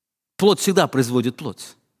 Плоть всегда производит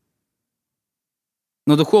плоть.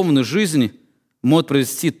 Но духовную жизнь может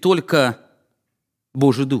провести только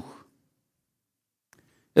Божий Дух.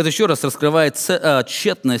 Это еще раз раскрывает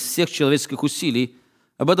тщетность всех человеческих усилий.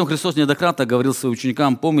 Об этом Христос неоднократно говорил своим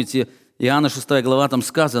ученикам. Помните, Иоанна 6 глава, там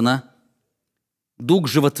сказано: «Дух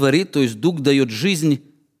животворит», то есть Дух дает жизнь,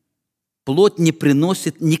 плоть не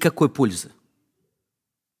приносит никакой пользы.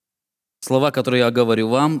 Слова, которые я говорю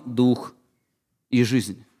вам: Дух и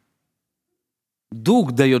жизнь.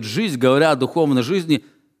 Дух дает жизнь, говоря о духовной жизни.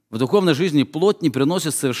 В духовной жизни плоть не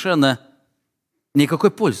приносит совершенно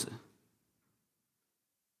никакой пользы.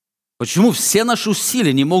 Почему все наши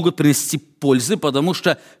усилия не могут принести пользы? Потому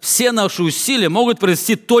что все наши усилия могут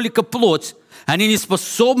принести только плоть. Они не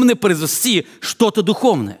способны произвести что-то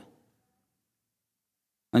духовное.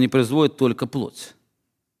 Они производят только плоть.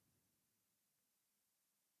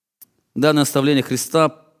 Данное наставление Христа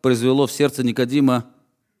произвело в сердце Никодима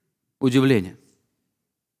удивление.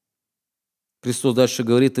 Христос дальше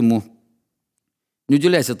говорит ему: не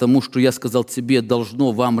удивляйся тому, что я сказал тебе,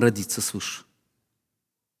 должно вам родиться свыше.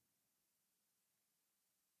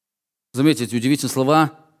 Заметьте, эти удивительные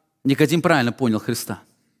слова. Никодим правильно понял Христа.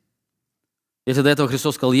 Если до этого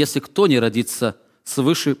Христос сказал: если кто не родится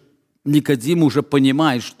свыше, Никодим уже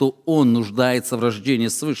понимает, что он нуждается в рождении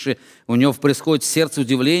свыше. У него происходит в сердце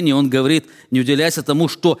удивление. Он говорит: не удивляйся тому,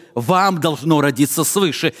 что вам должно родиться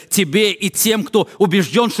свыше. Тебе и тем, кто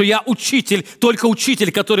убежден, что я учитель, только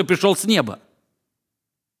учитель, который пришел с неба.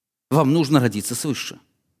 Вам нужно родиться свыше.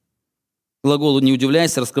 Глаголу «не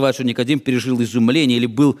удивляйся» раскрывает, что Никодим пережил изумление или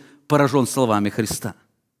был поражен словами Христа.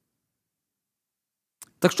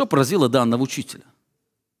 Так что поразило данного учителя?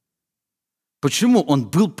 Почему он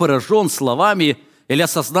был поражен словами или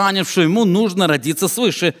осознанием, что ему нужно родиться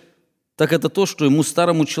свыше? Так это то, что ему,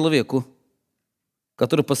 старому человеку,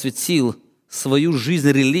 который посвятил свою жизнь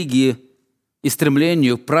религии и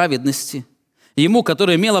стремлению к праведности, ему,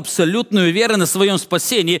 который имел абсолютную уверенность в своем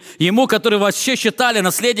спасении, ему, который вообще считали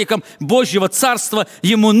наследником Божьего Царства,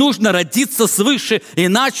 ему нужно родиться свыше,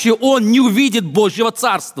 иначе он не увидит Божьего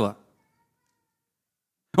Царства.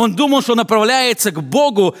 Он думал, что направляется к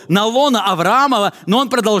Богу на лоно Авраамова, но он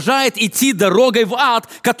продолжает идти дорогой в ад,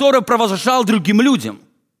 которую провозглашал другим людям.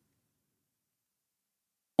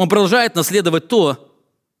 Он продолжает наследовать то,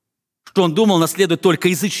 что он думал наследуют только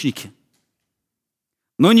язычники.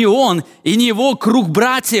 Но не он и не его круг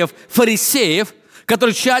братьев, фарисеев,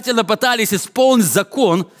 которые тщательно пытались исполнить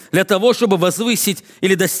закон для того, чтобы возвысить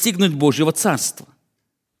или достигнуть Божьего Царства.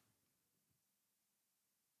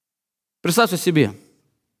 Представьте себе,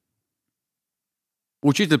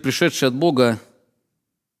 учитель, пришедший от Бога,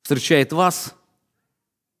 встречает вас,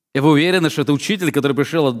 и вы уверены, что это учитель, который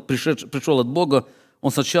пришел от Бога,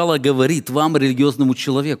 он сначала говорит вам, религиозному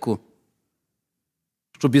человеку,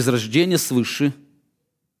 что без рождения свыше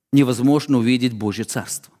невозможно увидеть Божье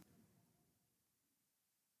Царство.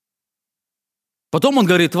 Потом он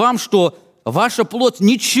говорит вам, что ваша плоть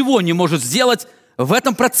ничего не может сделать в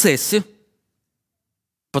этом процессе,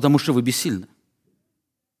 потому что вы бессильны.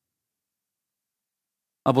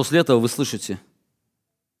 А после этого вы слышите,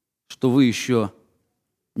 что вы еще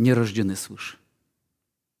не рождены свыше.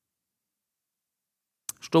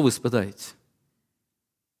 Что вы испытаете?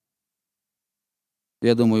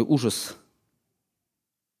 Я думаю, ужас,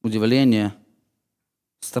 удивление,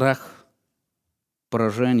 страх,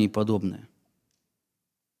 поражение и подобное.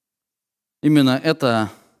 Именно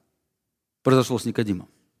это произошло с Никодимом.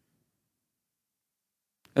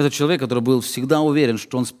 Это человек, который был всегда уверен,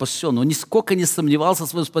 что он спасен, но нисколько не сомневался в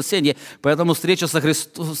своем спасении, поэтому,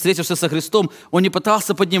 встретившись со Христом, он не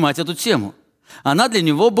пытался поднимать эту тему. Она для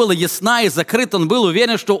него была ясна и закрыта, он был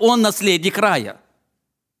уверен, что он наследник рая.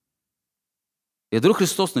 И вдруг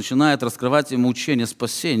Христос начинает раскрывать ему учение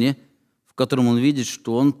спасения, в котором он видит,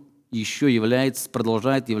 что он еще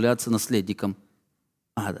продолжает являться наследником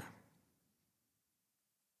ада.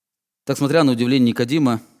 Так, смотря на удивление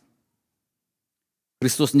Никодима,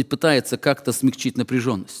 Христос не пытается как-то смягчить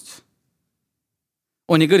напряженность.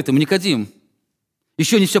 Он не говорит ему: Никодим,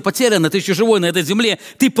 еще не все потеряно, ты еще живой на этой земле,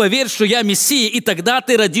 ты поверь, что я Мессия, и тогда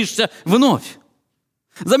ты родишься вновь.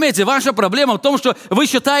 Заметьте, ваша проблема в том, что вы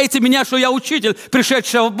считаете меня, что я учитель,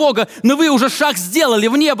 пришедший от Бога, но вы уже шаг сделали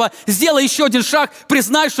в небо, сделай еще один шаг,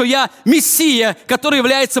 признай, что я Мессия, который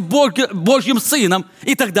является Божьим Сыном,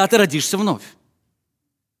 и тогда ты родишься вновь.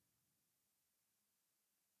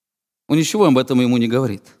 Он ничего об этом ему не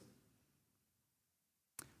говорит.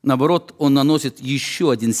 Наоборот, он наносит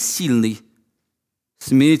еще один сильный,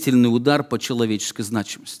 смирительный удар по человеческой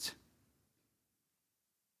значимости.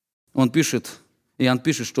 Иоанн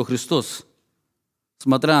пишет, что Христос,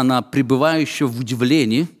 смотря на пребывающего в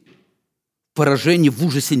удивлении, поражении, в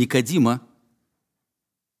ужасе Никодима,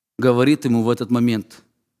 говорит ему в этот момент,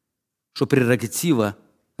 что прерогатива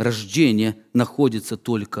рождения находится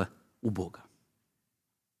только у Бога.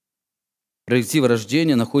 Прерогатива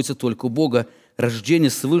рождения находится только у Бога. Рождение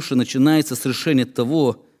свыше начинается с решения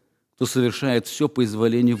того, кто совершает все по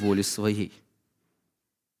изволению воли своей.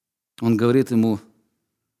 Он говорит ему: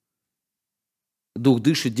 Дух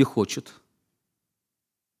дышит, где хочет,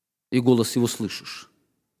 и голос его слышишь.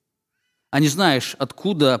 А не знаешь,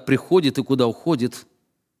 откуда приходит и куда уходит.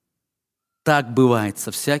 Так бывает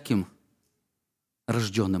со всяким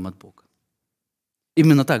рожденным от Бога.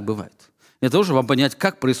 Именно так бывает. Для того, чтобы вам понять,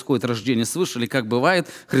 как происходит рождение свыше, или как бывает,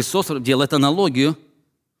 Христос делает аналогию.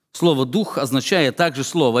 Слово «дух» означает также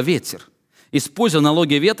слово «ветер». Используя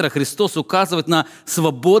аналогию ветра, Христос указывает на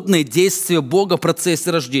свободное действие Бога в процессе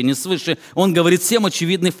рождения свыше. Он говорит всем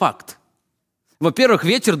очевидный факт. Во-первых,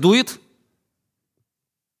 ветер дует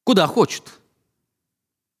куда хочет.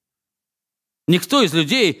 Никто из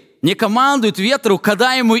людей не командует ветру,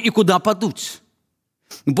 когда ему и куда подуть.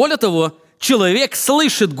 Более того, человек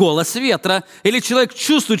слышит голос ветра, или человек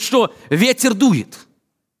чувствует, что ветер дует.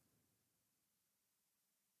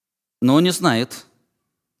 Но он не знает,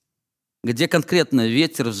 где конкретно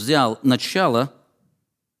ветер взял начало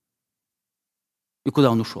и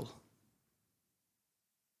куда он ушел.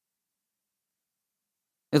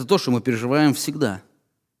 Это то, что мы переживаем всегда.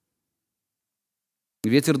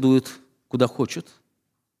 Ветер дует куда хочет,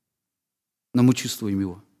 но мы чувствуем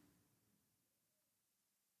его.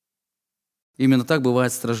 Именно так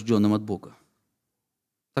бывает с рожденным от Бога.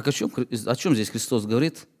 Так о чем здесь Христос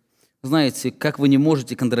говорит? Знаете, как вы не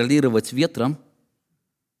можете контролировать ветром,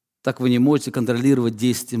 так вы не можете контролировать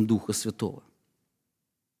действием Духа Святого.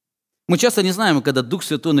 Мы часто не знаем, когда Дух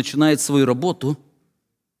Святой начинает свою работу,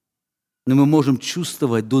 но мы можем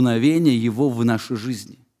чувствовать дуновение Его в нашей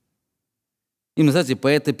жизни. Именно, знаете, по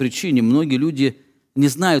этой причине многие люди не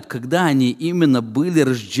знают, когда они именно были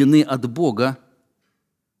рождены от Бога,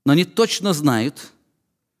 но они точно знают,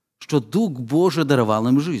 что Дух Божий даровал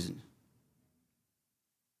им жизнь.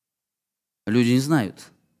 Люди не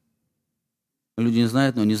знают. Люди не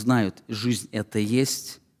знают, но не знают, жизнь это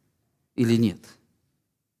есть или нет.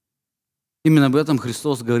 Именно об этом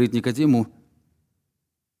Христос говорит Никодиму,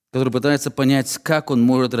 который пытается понять, как он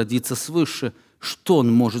может родиться свыше, что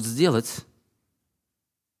он может сделать.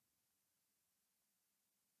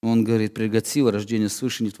 Он говорит: прерогатива рождения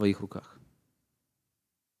свыше не в твоих руках.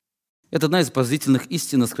 Это одна из поразительных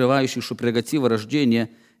истин, скрывающих, что прерогатива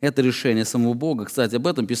рождения – это решение самого Бога. Кстати, об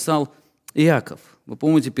этом писал Иаков. Вы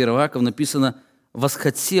помните, 1 Иаков написано: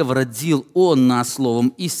 восхотев, родил Он нас словом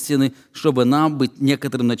истины, чтобы нам быть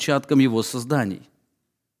некоторым начатком Его созданий.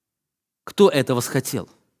 Кто это восхотел?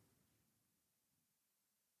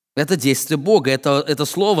 Это действие Бога. Это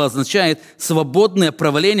слово означает свободное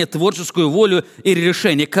правление, творческую волю и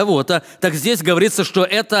решение кого-то. Так здесь говорится, что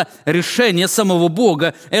это решение самого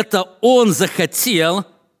Бога. Это Он захотел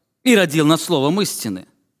и родил нас словом истины.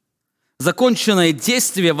 Законченное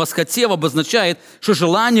действие «восхотел» обозначает, что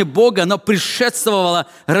желание Бога, оно предшествовало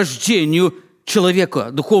рождению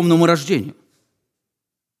человека, духовному рождению.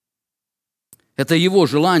 Это Его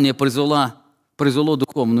желание произвело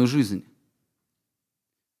духовную жизнь.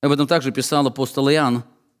 Об этом также писал апостол Иоанн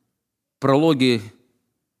в прологе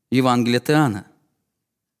Евангелия от Иоанна.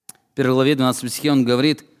 В 1 главе 12 стихе он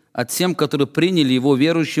говорит: «А тем, которые приняли Его,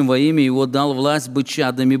 верующим во имя Его, дал власть быть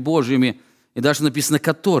чадами Божьими». И даже написано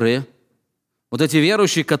 «которые». Вот эти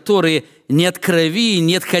верующие, которые не от крови,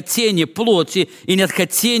 не от хотения плоти и не от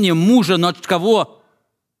хотения мужа, но от кого?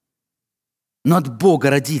 Но от Бога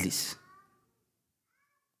родились.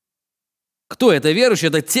 Кто это верующие?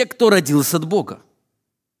 Это те, кто родился от Бога.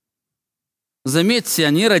 Заметьте,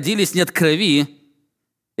 они родились не от крови,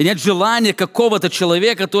 и нет желания какого-то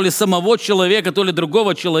человека, то ли самого человека, то ли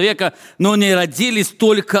другого человека, но они родились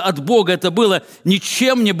только от Бога. Это было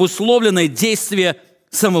ничем не обусловленное действие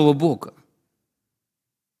самого Бога.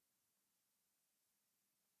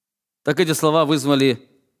 Так эти слова вызвали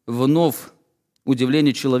вновь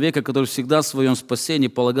удивление человека, который всегда в своем спасении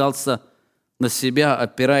полагался на себя,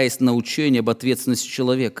 опираясь на учение об ответственности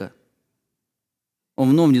человека. Он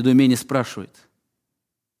вновь в недоумении спрашивает.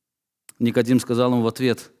 Никодим сказал ему в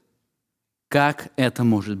ответ: как это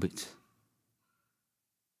может быть?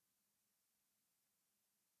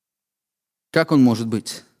 Как он может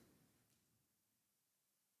быть?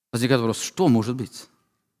 Возникает вопрос, что может быть?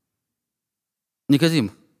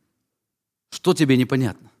 Никодим, что тебе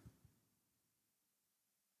непонятно?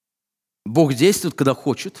 Бог действует, когда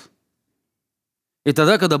хочет. И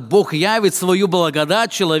тогда, когда Бог явит свою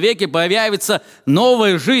благодать в человеке, появится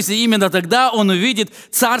новая жизнь, и именно тогда он увидит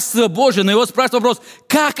Царство Божие. Но его спрашивает вопрос,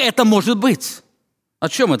 как это может быть? О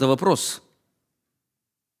чем это вопрос?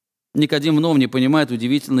 Никодим вновь не понимает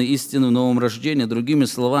удивительной истины в новом рождении. Другими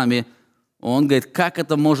словами, он говорит, как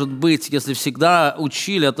это может быть, если всегда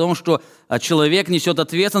учили о том, что человек несет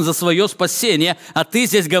ответственность за свое спасение, а ты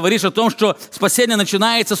здесь говоришь о том, что спасение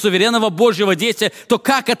начинается с суверенного Божьего действия, то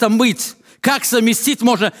как это быть? Как совместить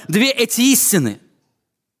можно две эти истины?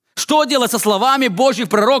 Что делать со словами Божьих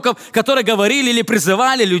пророков, которые говорили или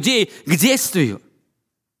призывали людей к действию?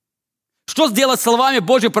 Что сделать с словами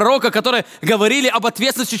Божьих пророков, которые говорили об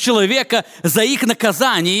ответственности человека за их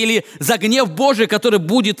наказание или за гнев Божий, который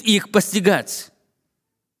будет их постигать?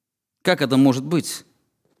 Как это может быть?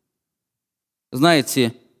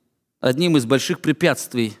 Знаете, одним из больших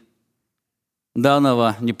препятствий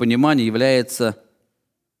данного непонимания является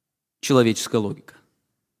человеческая логика.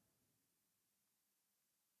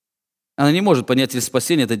 Она не может понять, если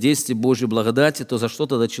спасение – это действие Божьей благодати, то за что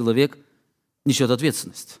тогда человек несет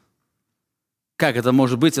ответственность? Как это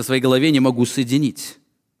может быть, я в своей голове не могу соединить?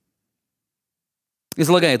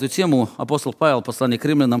 Излагая эту тему, апостол Павел в послании к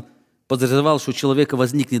римлянам подразумевал, что у человека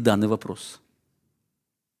возникнет данный вопрос.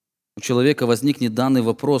 У человека возникнет данный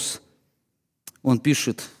вопрос. Он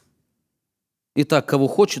пишет: «Итак, кого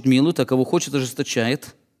хочет, милует, а кого хочет,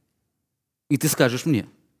 ожесточает. И ты скажешь мне».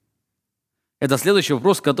 Это следующий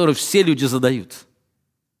вопрос, который все люди задают.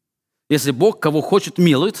 Если Бог кого хочет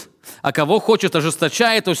милует, а кого хочет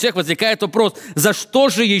ожесточает, у всех возникает вопрос, за что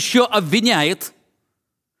же еще обвиняет?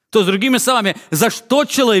 То, с другими словами, за что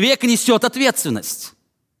человек несет ответственность?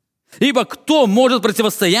 Ибо кто может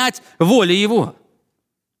противостоять воле Его?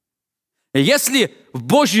 Если в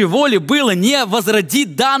Божьей воле было не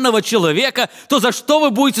возродить данного человека, то за что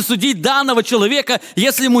вы будете судить данного человека,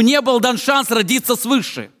 если ему не был дан шанс родиться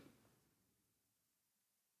свыше?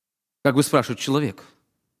 Как бы спрашивает человек.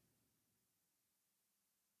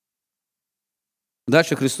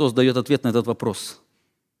 Дальше Христос дает ответ на этот вопрос.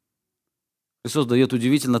 Христос дает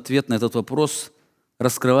удивительный ответ на этот вопрос,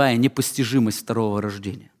 раскрывая непостижимость второго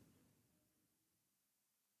рождения.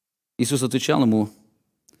 Иисус отвечал ему,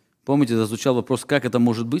 помните, зазвучал вопрос, как это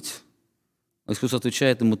может быть? Иисус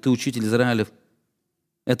отвечает ему, ты учитель Израилев,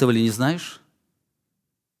 этого ли не знаешь?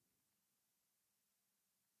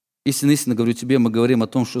 Истинно, истинно говорю тебе, мы говорим о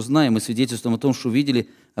том, что знаем, мы свидетельствуем о том, что увидели,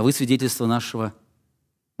 а вы свидетельства нашего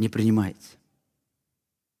не принимаете.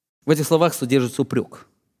 В этих словах содержится упрек.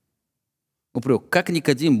 Упрек. Как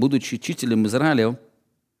Никодим, будучи учителем Израиля,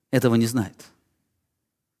 этого не знает?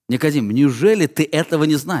 Никодим, неужели ты этого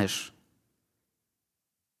не знаешь?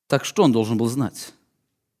 Так что он должен был знать?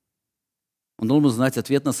 Он должен знать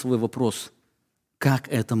ответ на свой вопрос. Как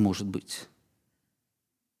это может быть?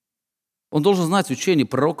 Он должен знать учение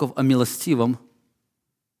пророков о милостивом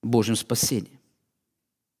Божьем спасении.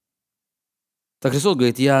 Так Христос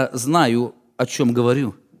говорит, я знаю, о чем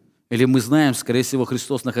говорю. Или мы знаем, скорее всего,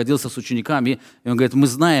 Христос находился с учениками, и Он говорит, мы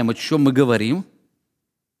знаем, о чем мы говорим,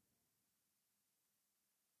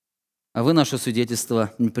 а вы наше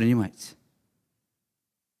свидетельство не принимаете.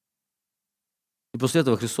 И после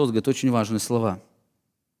этого Христос говорит очень важные слова.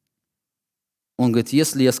 Он говорит,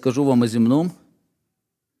 если я скажу вам о земном,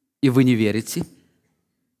 и вы не верите,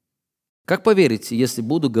 как поверите, если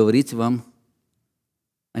буду говорить вам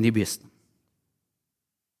о небесном?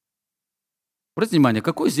 Обратите внимание,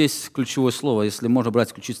 какое здесь ключевое слово, если можно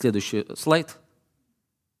брать, включить следующий слайд.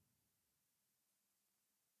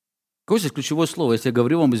 Какое здесь ключевое слово? Если я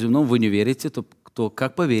говорю вам о земном, вы не верите, то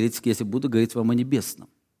как поверите, если буду говорить вам о небесном?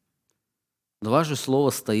 Два же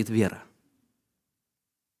слова стоит вера.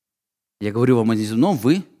 Я говорю вам о земном,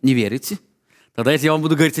 вы не верите. Тогда, если я вам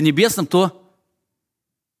буду говорить о небесном, то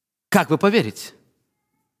как вы поверите?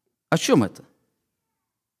 О чем это?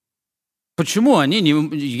 Почему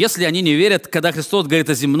если они не верят, когда Христос говорит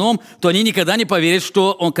о земном, то они никогда не поверят,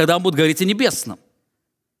 когда Он будет говорить о небесном?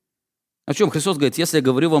 О чем Христос говорит? Если я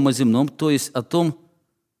говорю вам о земном, то есть о том,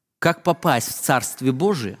 как попасть в Царствие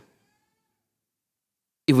Божие,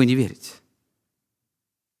 и вы не верите,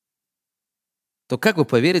 то как вы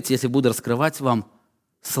поверите, если буду раскрывать вам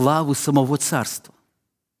славу самого Царства?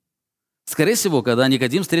 Скорее всего, когда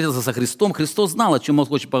Никодим встретился со Христом, Христос знал, о чем он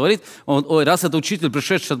хочет поговорить. Раз это учитель,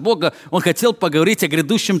 пришедший от Бога, он хотел поговорить о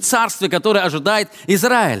грядущем царстве, которое ожидает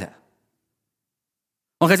Израиля.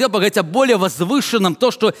 Он хотел поговорить о более возвышенном,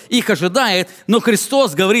 то, что их ожидает, но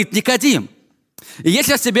Христос говорит: Никодим, и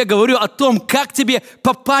если я тебе говорю о том, как тебе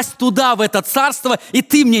попасть туда, в это царство, и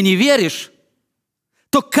ты мне не веришь,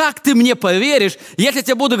 то как ты мне поверишь, если я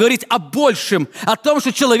тебе буду говорить о большем, о том,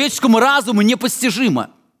 что человеческому разуму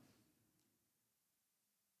непостижимо?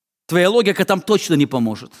 Твоя логика там точно не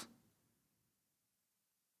поможет.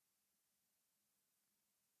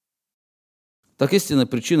 Так истинная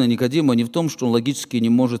причина Никодима не в том, что он логически не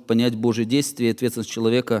может понять Божье действие и ответственность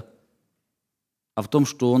человека, а в том,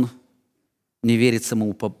 что он не верит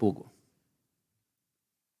самому по Богу.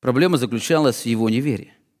 Проблема заключалась в его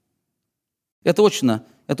неверии. Это очень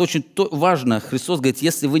важно. Христос говорит,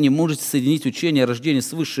 если вы не можете соединить учение о рождении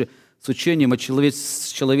свыше с учением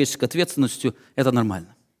с человеческой ответственностью, это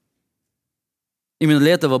нормально. Именно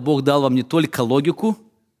для этого Бог дал вам не только логику,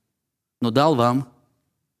 но дал вам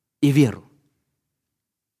и веру.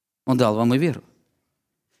 Он дал вам и веру.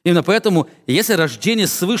 Именно поэтому, если рождение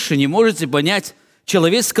свыше не можете понять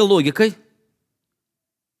человеческой логикой,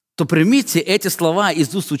 то примите эти слова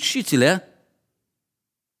из уст учителя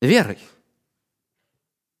верой.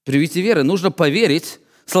 Привите верой. Нужно поверить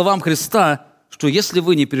словам Христа, что если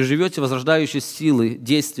вы не переживете возрождающие силы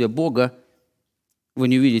действия Бога, вы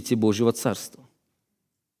не увидите Божьего Царства.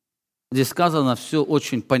 Здесь сказано все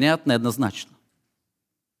очень понятно и однозначно.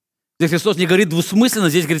 Здесь Христос не говорит двусмысленно,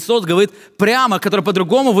 здесь Христос говорит прямо, который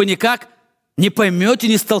по-другому вы никак не поймете,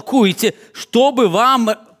 не истолкуете. Чтобы вам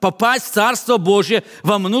попасть в Царство Божие,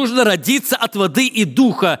 вам нужно родиться от воды и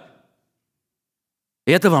духа.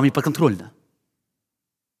 И это вам не подконтрольно.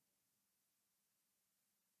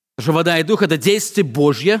 Потому что вода и дух – это действие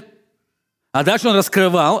Божье. А дальше он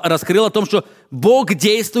раскрыл о том, что Бог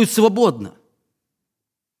действует свободно.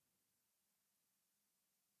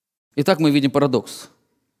 Итак, мы видим парадокс.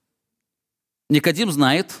 Никодим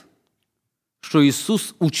знает, что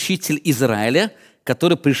Иисус – учитель Израиля,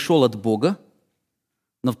 который пришел от Бога,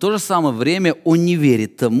 но в то же самое время он не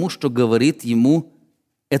верит тому, что говорит ему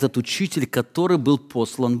этот учитель, который был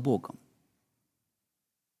послан Богом.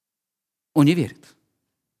 Он не верит.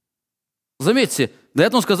 Заметьте, до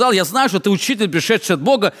этого он сказал: я знаю, что ты учитель, пришедший от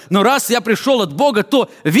Бога, но раз я пришел от Бога, то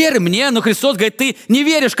верь мне. Но Христос говорит: ты не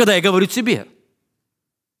веришь, когда я говорю тебе.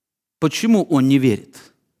 Почему он не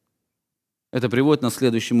верит? Это приводит нас к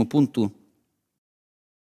следующему пункту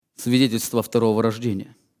свидетельства второго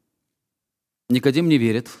рождения. Никодим не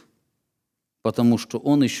верит, потому что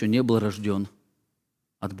он еще не был рожден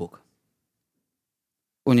от Бога.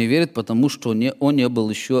 Он не верит, потому что он не был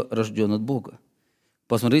еще рожден от Бога.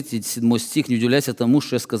 Посмотрите, 7 стих: «Не удивляйся тому,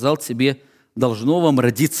 что я сказал тебе, должно вам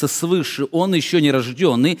родиться свыше». Он еще не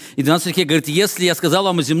рожденный. И 12 стих говорит: «Если я сказал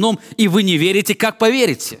вам о земном, и вы не верите, как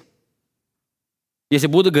поверите, если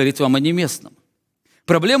буду говорить вам о небесном?»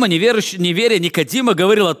 Проблема неверия Никодима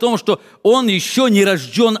говорила о том, что он еще не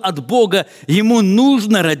рожден от Бога, ему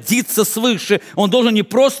нужно родиться свыше. Он должен не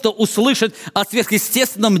просто услышать о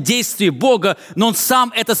сверхъестественном действии Бога, но он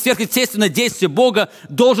сам это сверхъестественное действие Бога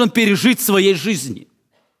должен пережить в своей жизни.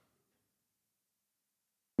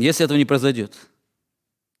 Если этого не произойдет,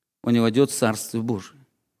 он не войдет в Царствие Божие.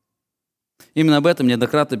 Именно об этом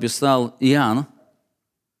неоднократно писал Иоанн,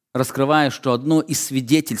 раскрывая, что одно из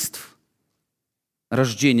свидетельств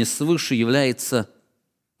рождения свыше является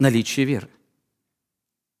наличие веры.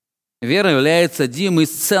 Вера является одним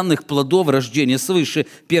из ценных плодов рождения свыше.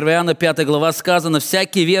 1 Иоанна 5 глава сказано: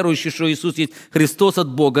 «Всякий верующий, что Иисус есть Христос от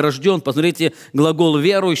Бога рожден». Посмотрите, глагол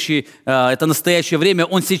 «верующий» – это настоящее время,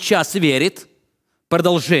 он сейчас верит.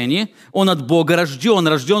 Продолжение, он от Бога рожден.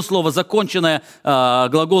 Рожден, слово законченное,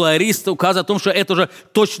 глагол «арист» указывает о том, что это уже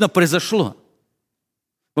точно произошло.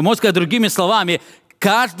 Вы можете сказать другими словами: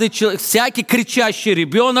 каждый человек, всякий кричащий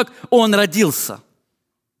ребенок, он родился.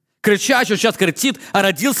 Кричащий сейчас кричит, а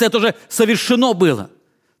родился, это уже совершено было.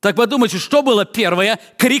 Так подумайте, что было первое,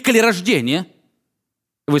 крик или рождение?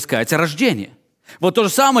 Вы скажете рождение. Вот то же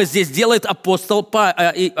самое здесь делает апостол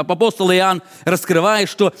Иоанн, раскрывая,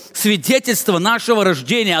 что свидетельство нашего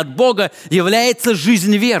рождения от Бога является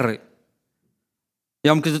жизнь веры.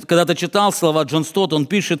 Я вам когда-то читал слова Джон Стотта, он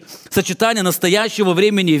пишет: сочетание настоящего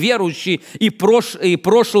времени верующий и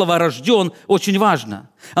прошлого рожден очень важно.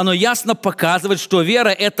 Оно ясно показывает, что вера –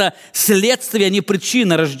 это следствие, а не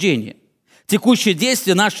причина рождения. Текущее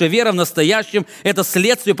действие, наша вера в настоящем – это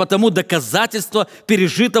следствие, потому доказательство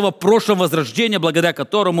пережитого прошлого возрождения, благодаря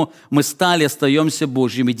которому мы стали и остаемся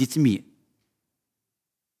Божьими детьми.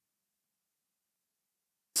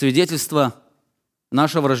 Свидетельство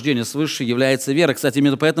нашего рождения свыше является вера. Кстати,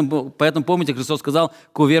 именно поэтому помните, Христос сказал: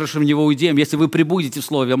 «К уверовавшим в Него уйдем». Если вы пребудете в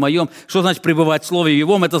Слове Моем, что значит пребывать в Слове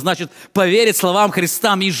Его? Это значит поверить словам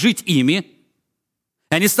Христа и жить ими.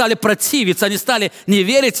 И они стали противиться, они стали не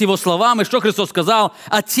верить Его словам. И что Христос сказал?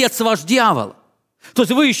 «Отец ваш дьявол». То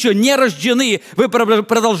есть вы еще не рождены, вы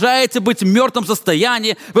продолжаете быть в мертвом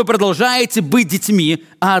состоянии, вы продолжаете быть детьми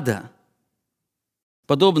ада.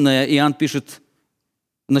 Подобное Иоанн пишет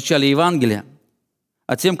в начале Евангелия: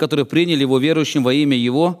 «А тем, которые приняли Его, верующим во имя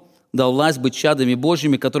Его, дал власть быть чадами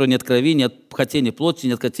Божьими, которые не от крови, не от хотения плоти,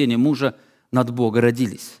 не от хотения мужа, над Бога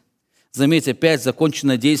родились». Заметьте, опять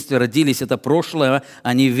законченное действие «родились» – это прошлое,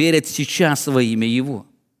 они верят сейчас во имя Его.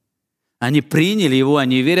 Они приняли Его,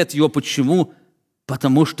 они верят в Его. Почему?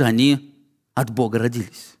 Потому что они от Бога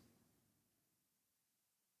родились.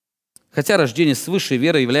 Хотя рождение свыше и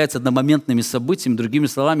вера являются одномоментными событиями, другими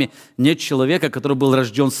словами, нет человека, который был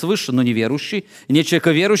рожден свыше, но не верующий, и нет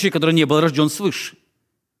человека верующего, который не был рожден свыше.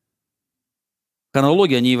 В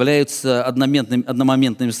хронологии они являются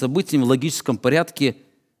одномоментными событиями. В логическом порядке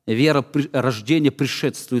рождение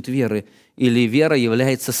предшествует веры, или вера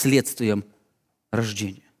является следствием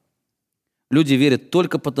рождения. Люди верят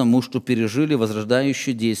только потому, что пережили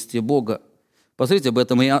возрождающее действие Бога. Посмотрите, об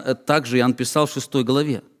этом также Иоанн писал в 6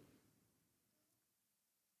 главе.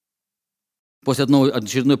 После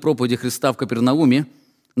очередной проповеди Христа в Капернауме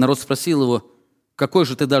народ спросил Его: «Какое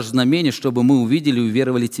же ты дашь знамение, чтобы мы увидели и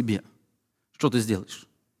уверовали Тебе?» Что ты сделаешь?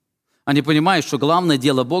 Они понимают, что главное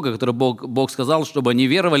дело Бога, которое Бог сказал, чтобы они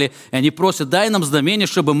веровали, и они просят: «Дай нам знамение,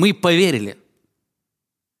 чтобы мы поверили».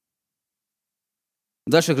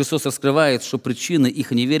 Дальше Христос раскрывает, что причина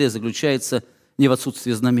их неверия заключается не в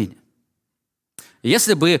отсутствии знамения.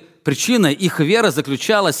 Если бы причина их веры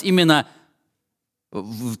заключалась именно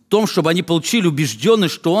в том, чтобы они получили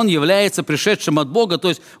убежденность, что Он является пришедшим от Бога, то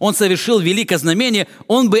есть Он совершил великое знамение,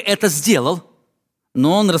 Он бы это сделал.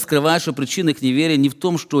 Но Он раскрывает, что причина их неверия не в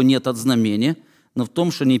том, что нет от знамения, но в том,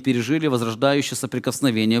 что они пережили возрождающее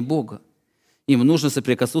соприкосновение Бога. Им нужно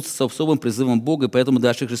соприкоснуться с особым призывом Бога, и поэтому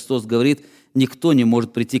дальше Христос говорит: «Никто не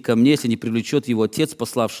может прийти ко мне, если не привлечет его Отец,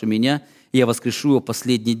 пославший меня, и я воскрешу его в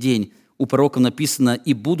последний день». У пророка написано: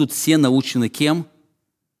 «И будут все научены кем?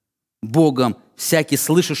 Богом. Всякий,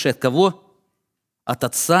 слышавший от кого? От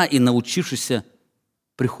Отца, и научившийся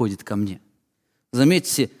приходит ко мне».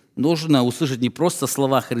 Заметьте, нужно услышать не просто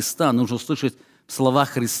слова Христа, нужно услышать слова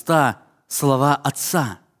Христа, слова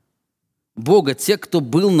Отца. Бога, те, кто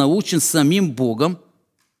был научен самим Богом,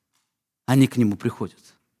 они к Нему приходят.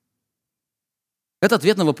 Это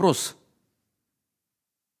ответ на вопрос: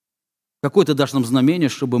 какое ты дашь нам знамение,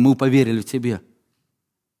 чтобы мы поверили в Тебе?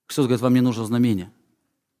 Христос говорит: вам не нужно знамение.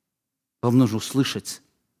 Вам нужно услышать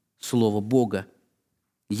Слово Бога.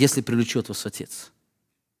 Если привлечет вас Отец,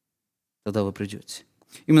 тогда вы придете.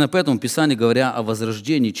 Именно поэтому Писание, говоря о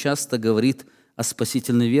возрождении, часто говорит о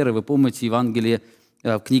спасительной вере. Вы помните Евангелие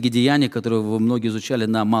в книге «Деяния», которую вы многие изучали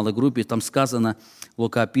на малой группе, там сказано,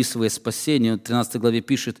 Лука, описывая спасение, в 13 главе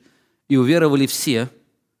пишет: «И уверовали все,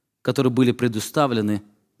 которые были предуставлены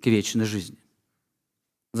к вечной жизни».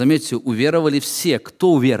 Заметьте, уверовали все.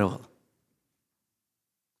 Кто уверовал?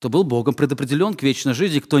 Кто был Богом предопределен к вечной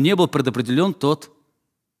жизни, кто не был предопределен, тот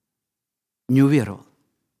не уверовал.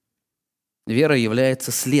 Вера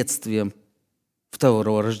является следствием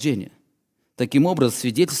второго рождения. Таким образом,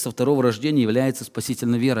 свидетельство второго рождения является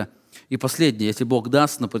спасительной верой. И последнее, если Бог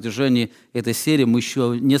даст, на протяжении этой серии мы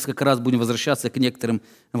еще несколько раз будем возвращаться к некоторым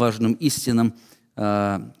важным истинам,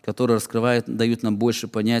 которые дают нам больше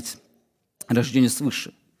понять рождение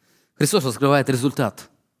свыше. Христос раскрывает результат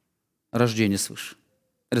рождения свыше.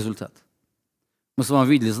 Результат. Мы с вами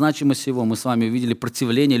увидели значимость его, мы с вами увидели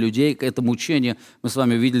противление людей к этому учению, мы с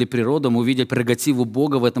вами увидели природу, мы увидели прерогативу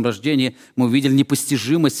Бога в этом рождении, мы увидели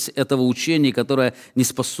непостижимость этого учения, которое не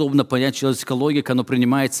способно понять человеческая логика, оно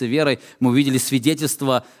принимается верой. Мы увидели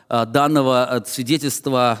свидетельство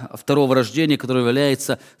свидетельства второго рождения, которое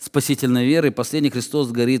является спасительной верой. Последний Христос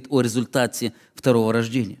говорит о результате второго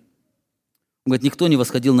рождения. Он говорит: «Никто не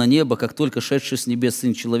восходил на небо, как только шедший с небес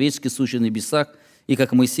Сын Человеческий, сущий на небесах, и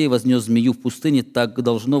как Моисей вознес змею в пустыне, так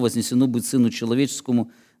должно вознесено быть Сыну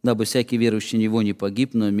Человеческому, дабы всякий верующий в Него не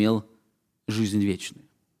погиб, но имел жизнь вечную».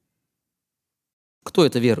 Кто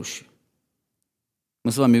это верующий?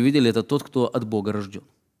 Мы с вами увидели, это тот, кто от Бога рожден.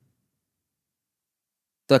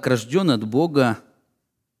 Так рожденный от Бога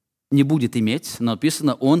не будет иметь, но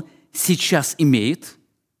написано, он сейчас имеет.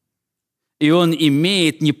 И он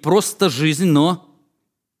имеет не просто жизнь, но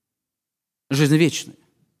жизнь вечную.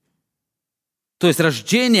 То есть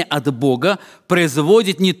рождение от Бога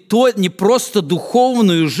производит не просто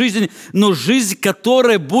духовную жизнь, но жизнь,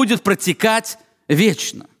 которая будет протекать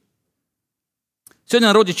вечно. Сегодня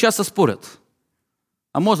народе часто спорят,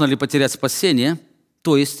 а можно ли потерять спасение,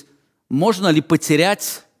 то есть можно ли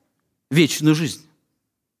потерять вечную жизнь?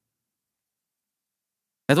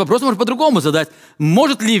 Этот вопрос можно по-другому задать.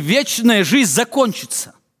 Может ли вечная жизнь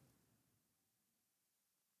закончиться?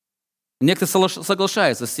 Некоторые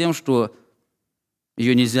соглашаются с тем, что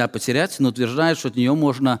ее нельзя потерять, но утверждают, что от нее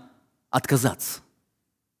можно отказаться.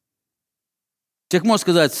 Человек может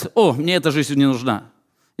сказать: «О, мне эта жизнь не нужна.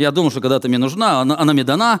 Я думал, что когда-то мне нужна, она мне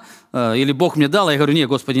дана, или Бог мне дал, а я говорю: нет,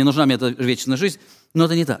 Господи, не нужна мне эта вечная жизнь». Но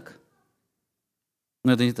это не так.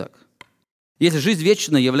 Если жизнь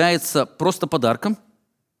вечная является просто подарком,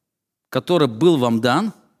 который был вам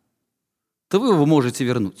дан, то вы его можете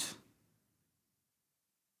вернуть.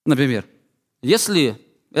 Например, если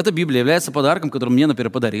эта Библия является подарком, который мне,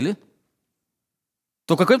 например, подарили,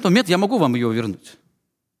 то в какой-то момент я могу вам ее вернуть.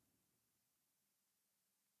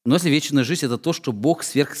 Но если вечная жизнь – это то, что Бог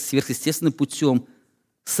сверхъестественным путем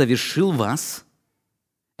совершил вас,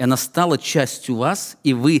 и она стала частью вас,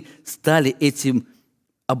 и вы стали этим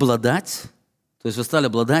обладать, то есть вы стали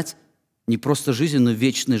обладать не просто жизнью, но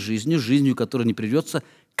вечной жизнью, которая не придется,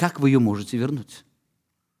 как вы ее можете вернуть?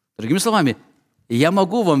 Другими словами, я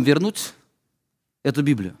могу вам вернуть эту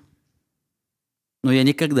Библию, но я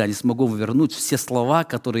никогда не смогу вам вернуть все слова,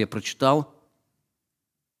 которые я прочитал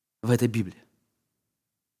в этой Библии.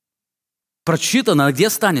 Прочитано, а где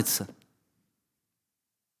останется?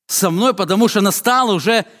 Со мной, потому что она стала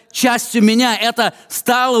уже частью меня, это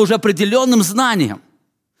стало уже определенным знанием.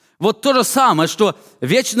 Вот то же самое, что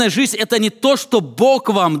вечная жизнь – это не то, что Бог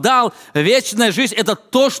вам дал, вечная жизнь – это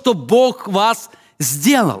то, что Бог вас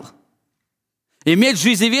сделал. Иметь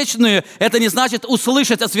жизнь вечную – это не значит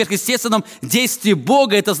услышать о сверхъестественном действии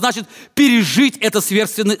Бога, это значит пережить это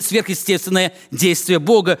сверхъестественное действие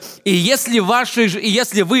Бога. И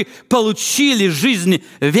если вы получили жизнь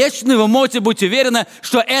вечную, вы можете быть уверены,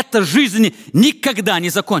 что эта жизнь никогда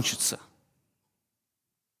не закончится.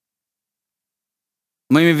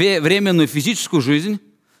 Мы имеем временную физическую жизнь,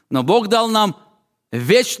 но Бог дал нам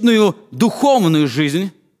вечную духовную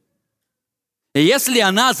жизнь. И если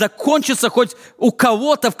она закончится хоть у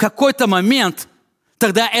кого-то в какой-то момент,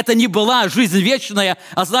 тогда это не была жизнь вечная,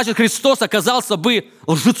 а значит, Христос оказался бы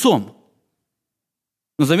лжецом.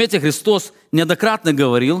 Но заметьте, Христос неоднократно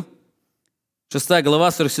говорил, 6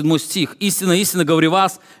 глава, 47 стих: «Истинно, истинно говорю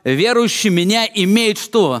вас, верующий меня имеет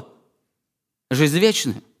что? Жизнь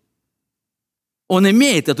вечную». Он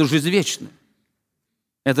имеет эту жизнь вечную.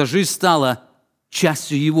 Эта жизнь стала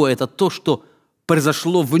частью Его. Это то, что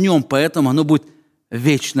произошло в Нем, поэтому оно будет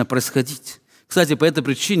вечно происходить. Кстати, по этой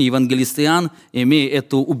причине евангелист Иоанн, имея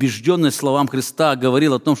эту убежденность словам Христа,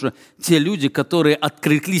 говорил о том, что те люди, которые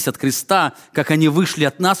отреклись от Христа, как они вышли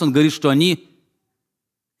от нас, он говорит, что они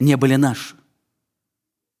не были наши.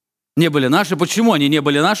 Не были наши. Почему они не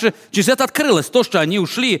были наши? Через это открылось то, что они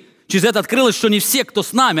ушли. через это открылось, что не все, кто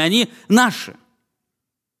с нами, они наши.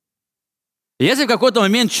 Если в какой-то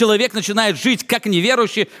момент человек начинает жить как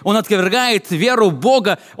неверующий, он отвергает веру в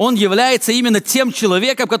Бога, он является именно тем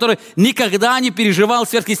человеком, который никогда не переживал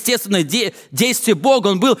сверхъестественное действие Бога.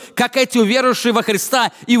 Он был, как эти уверовавшие во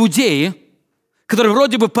Христа иудеи, которые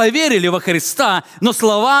вроде бы поверили во Христа, но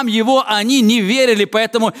словам Его они не верили,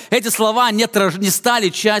 поэтому эти слова не стали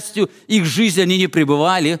частью их жизни, они не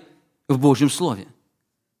пребывали в Божьем Слове.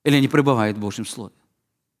 Или они пребывают в Божьем Слове.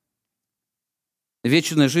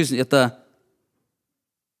 Вечная жизнь – это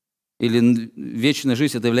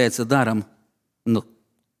является даром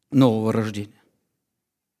нового рождения.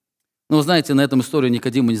 Но, вы знаете, на этом история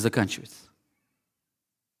Никодима не заканчивается.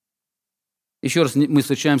 Еще раз мы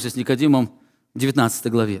встречаемся с Никодимом в 19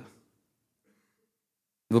 главе.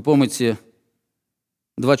 Вы помните,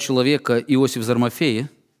 два человека, Иосиф из Армафеи,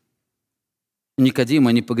 Никодим,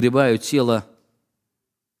 они погребают тело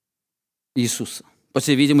Иисуса. По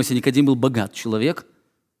всей видимости, Никодим был богат человек.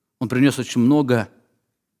 Он принес очень много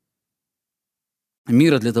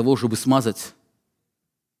мира для того, чтобы смазать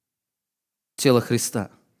тело Христа.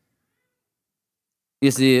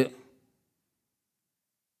 Если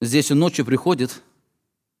здесь он ночью приходит,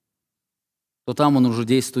 то там он уже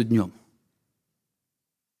действует днем.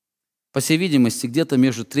 По всей видимости, где-то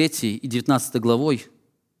между 3 и 19 главой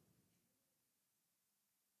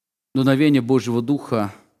дуновение Божьего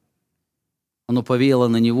Духа, оно повеяло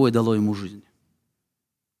на него и дало ему жизнь.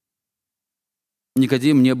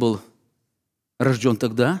 Никодим не был рожден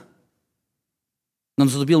тогда, но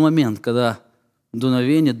наступил момент, когда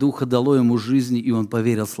дуновение Духа дало ему жизнь, и он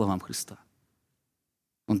поверил словам Христа.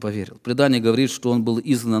 Он поверил. Предание говорит, что он был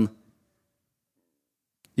изгнан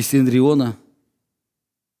из Синедриона,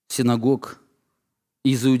 синагог,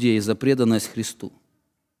 из Иудеи за преданность Христу.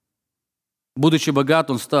 Будучи богат,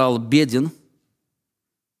 он стал беден.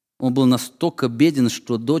 Он был настолько беден,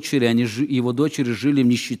 что его дочери жили в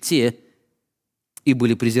нищете и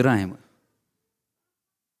были презираемы.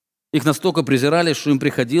 Их настолько презирали, что им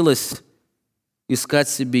приходилось искать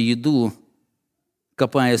себе еду,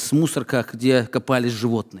 копаясь в мусорках, где копались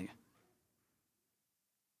животные.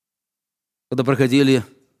 Когда проходили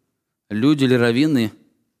люди или раввины,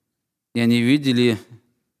 и они видели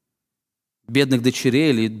бедных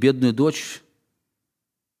дочерей или бедную дочь,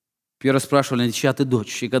 первый спрашивали, чья ты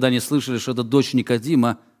дочь? И когда они слышали, что это дочь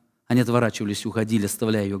Никодима, они отворачивались и уходили,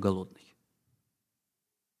 оставляя ее голодной.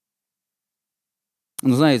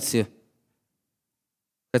 Но знаете,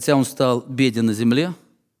 хотя он стал беден на земле,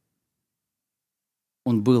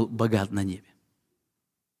 он был богат на небе.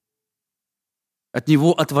 От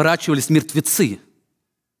него отворачивались мертвецы,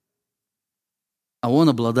 а он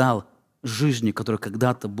обладал жизнью, которую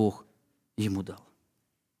когда-то Бог ему дал.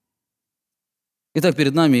 Итак,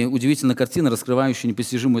 перед нами удивительная картина, раскрывающая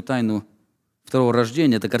непостижимую тайну второго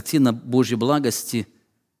рождения. Это картина Божьей благости,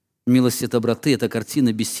 милости и доброты, это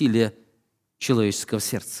картина бессилия человеческого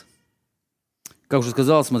сердца. Как уже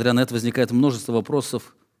сказал, смотря на это, возникает множество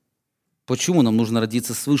вопросов. Почему нам нужно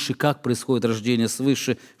родиться свыше? Как происходит рождение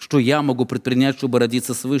свыше? Что я могу предпринять, чтобы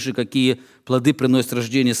родиться свыше? Какие плоды приносит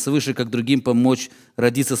рождение свыше? Как другим помочь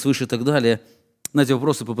родиться свыше и так далее? На эти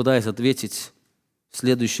вопросы попытаюсь ответить в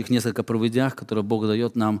следующих несколько проповедях, которые Бог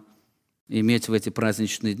дает нам иметь в эти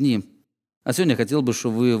праздничные дни. А сегодня я хотел бы,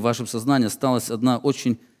 чтобы в вашем сознании осталась одна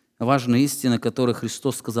очень важная истина, которую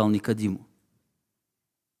Христос сказал Никодиму.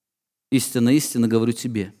 Истинно, истинно говорю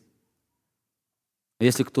тебе,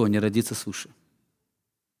 если кто не родится свыше,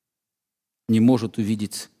 не может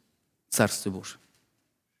увидеть Царствие Божие.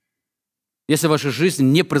 Если в вашей жизни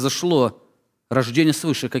не произошло рождение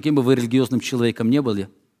свыше, каким бы вы религиозным человеком не были,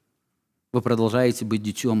 вы продолжаете быть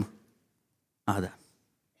детем ада.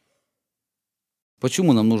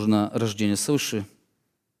 Почему нам нужно рождение свыше?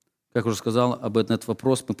 Как уже сказал, об этот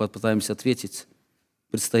вопрос мы попытаемся ответить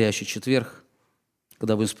в предстоящий четверг,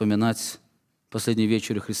 когда будем вспоминать последнюю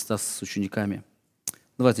вечерю Христа с учениками.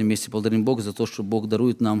 Давайте вместе благодарим Бога за то, что Бог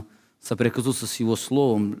дарует нам соприкоснуться с Его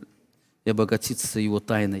Словом и обогатиться Его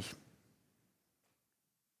тайной.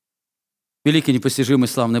 Великий, непостижимый,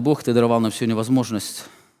 славный Бог, Ты даровал нам сегодня возможность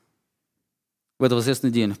в этот воскресный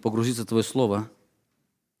день погрузиться в Твое Слово,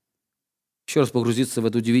 еще раз погрузиться в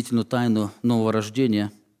эту удивительную тайну нового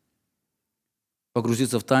рождения,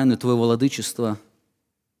 погрузиться в тайну Твоего владычества,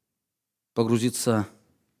 погрузиться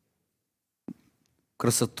в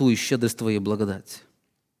красоту и щедрость Твоей благодати.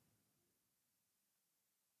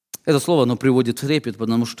 Это слово, оно приводит в трепет,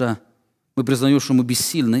 потому что мы признаем, что мы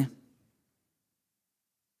бессильны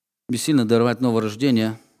даровать новое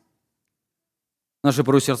рождение. Наши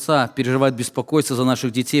порой сердца переживают беспокойство за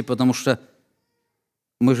наших детей, потому что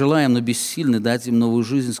Мы желаем, но бессильны дать им новую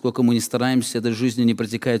жизнь. Сколько мы не стараемся, эта жизнь не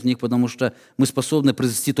протекает в них, потому что мы способны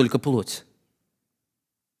произвести только плоть.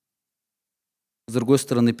 С другой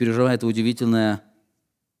стороны, переживая эту удивительную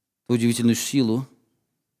силу,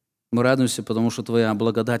 мы радуемся, потому что Твоя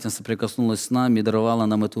благодать соприкоснулась с нами и даровала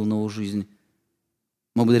нам эту новую жизнь.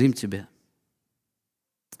 Мы благодарим Тебя.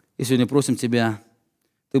 И сегодня просим Тебя,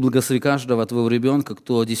 Ты благослови каждого Твоего ребенка,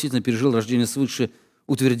 кто действительно пережил рождение свыше,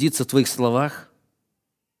 утвердиться в Твоих словах,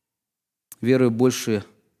 верою больше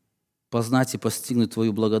познать и постигнуть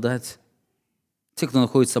Твою благодать. Те, кто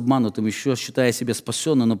находится обманутым, еще считая себя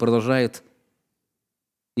спасенным, но продолжает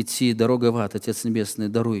идти дорогой в ад, Отец Небесный,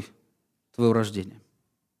 даруй Твое рождение.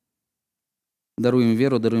 Даруй им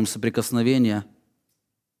веру, даруй им соприкосновение,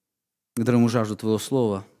 даруй им жажду Твоего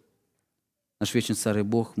Слова. Наш вечный Царь и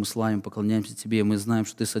Бог, мы славим, поклоняемся Тебе, и мы знаем,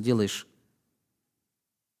 что Ты соделаешь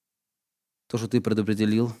то, что Ты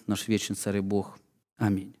предопределил, наш вечный Царь и Бог.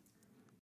 Аминь.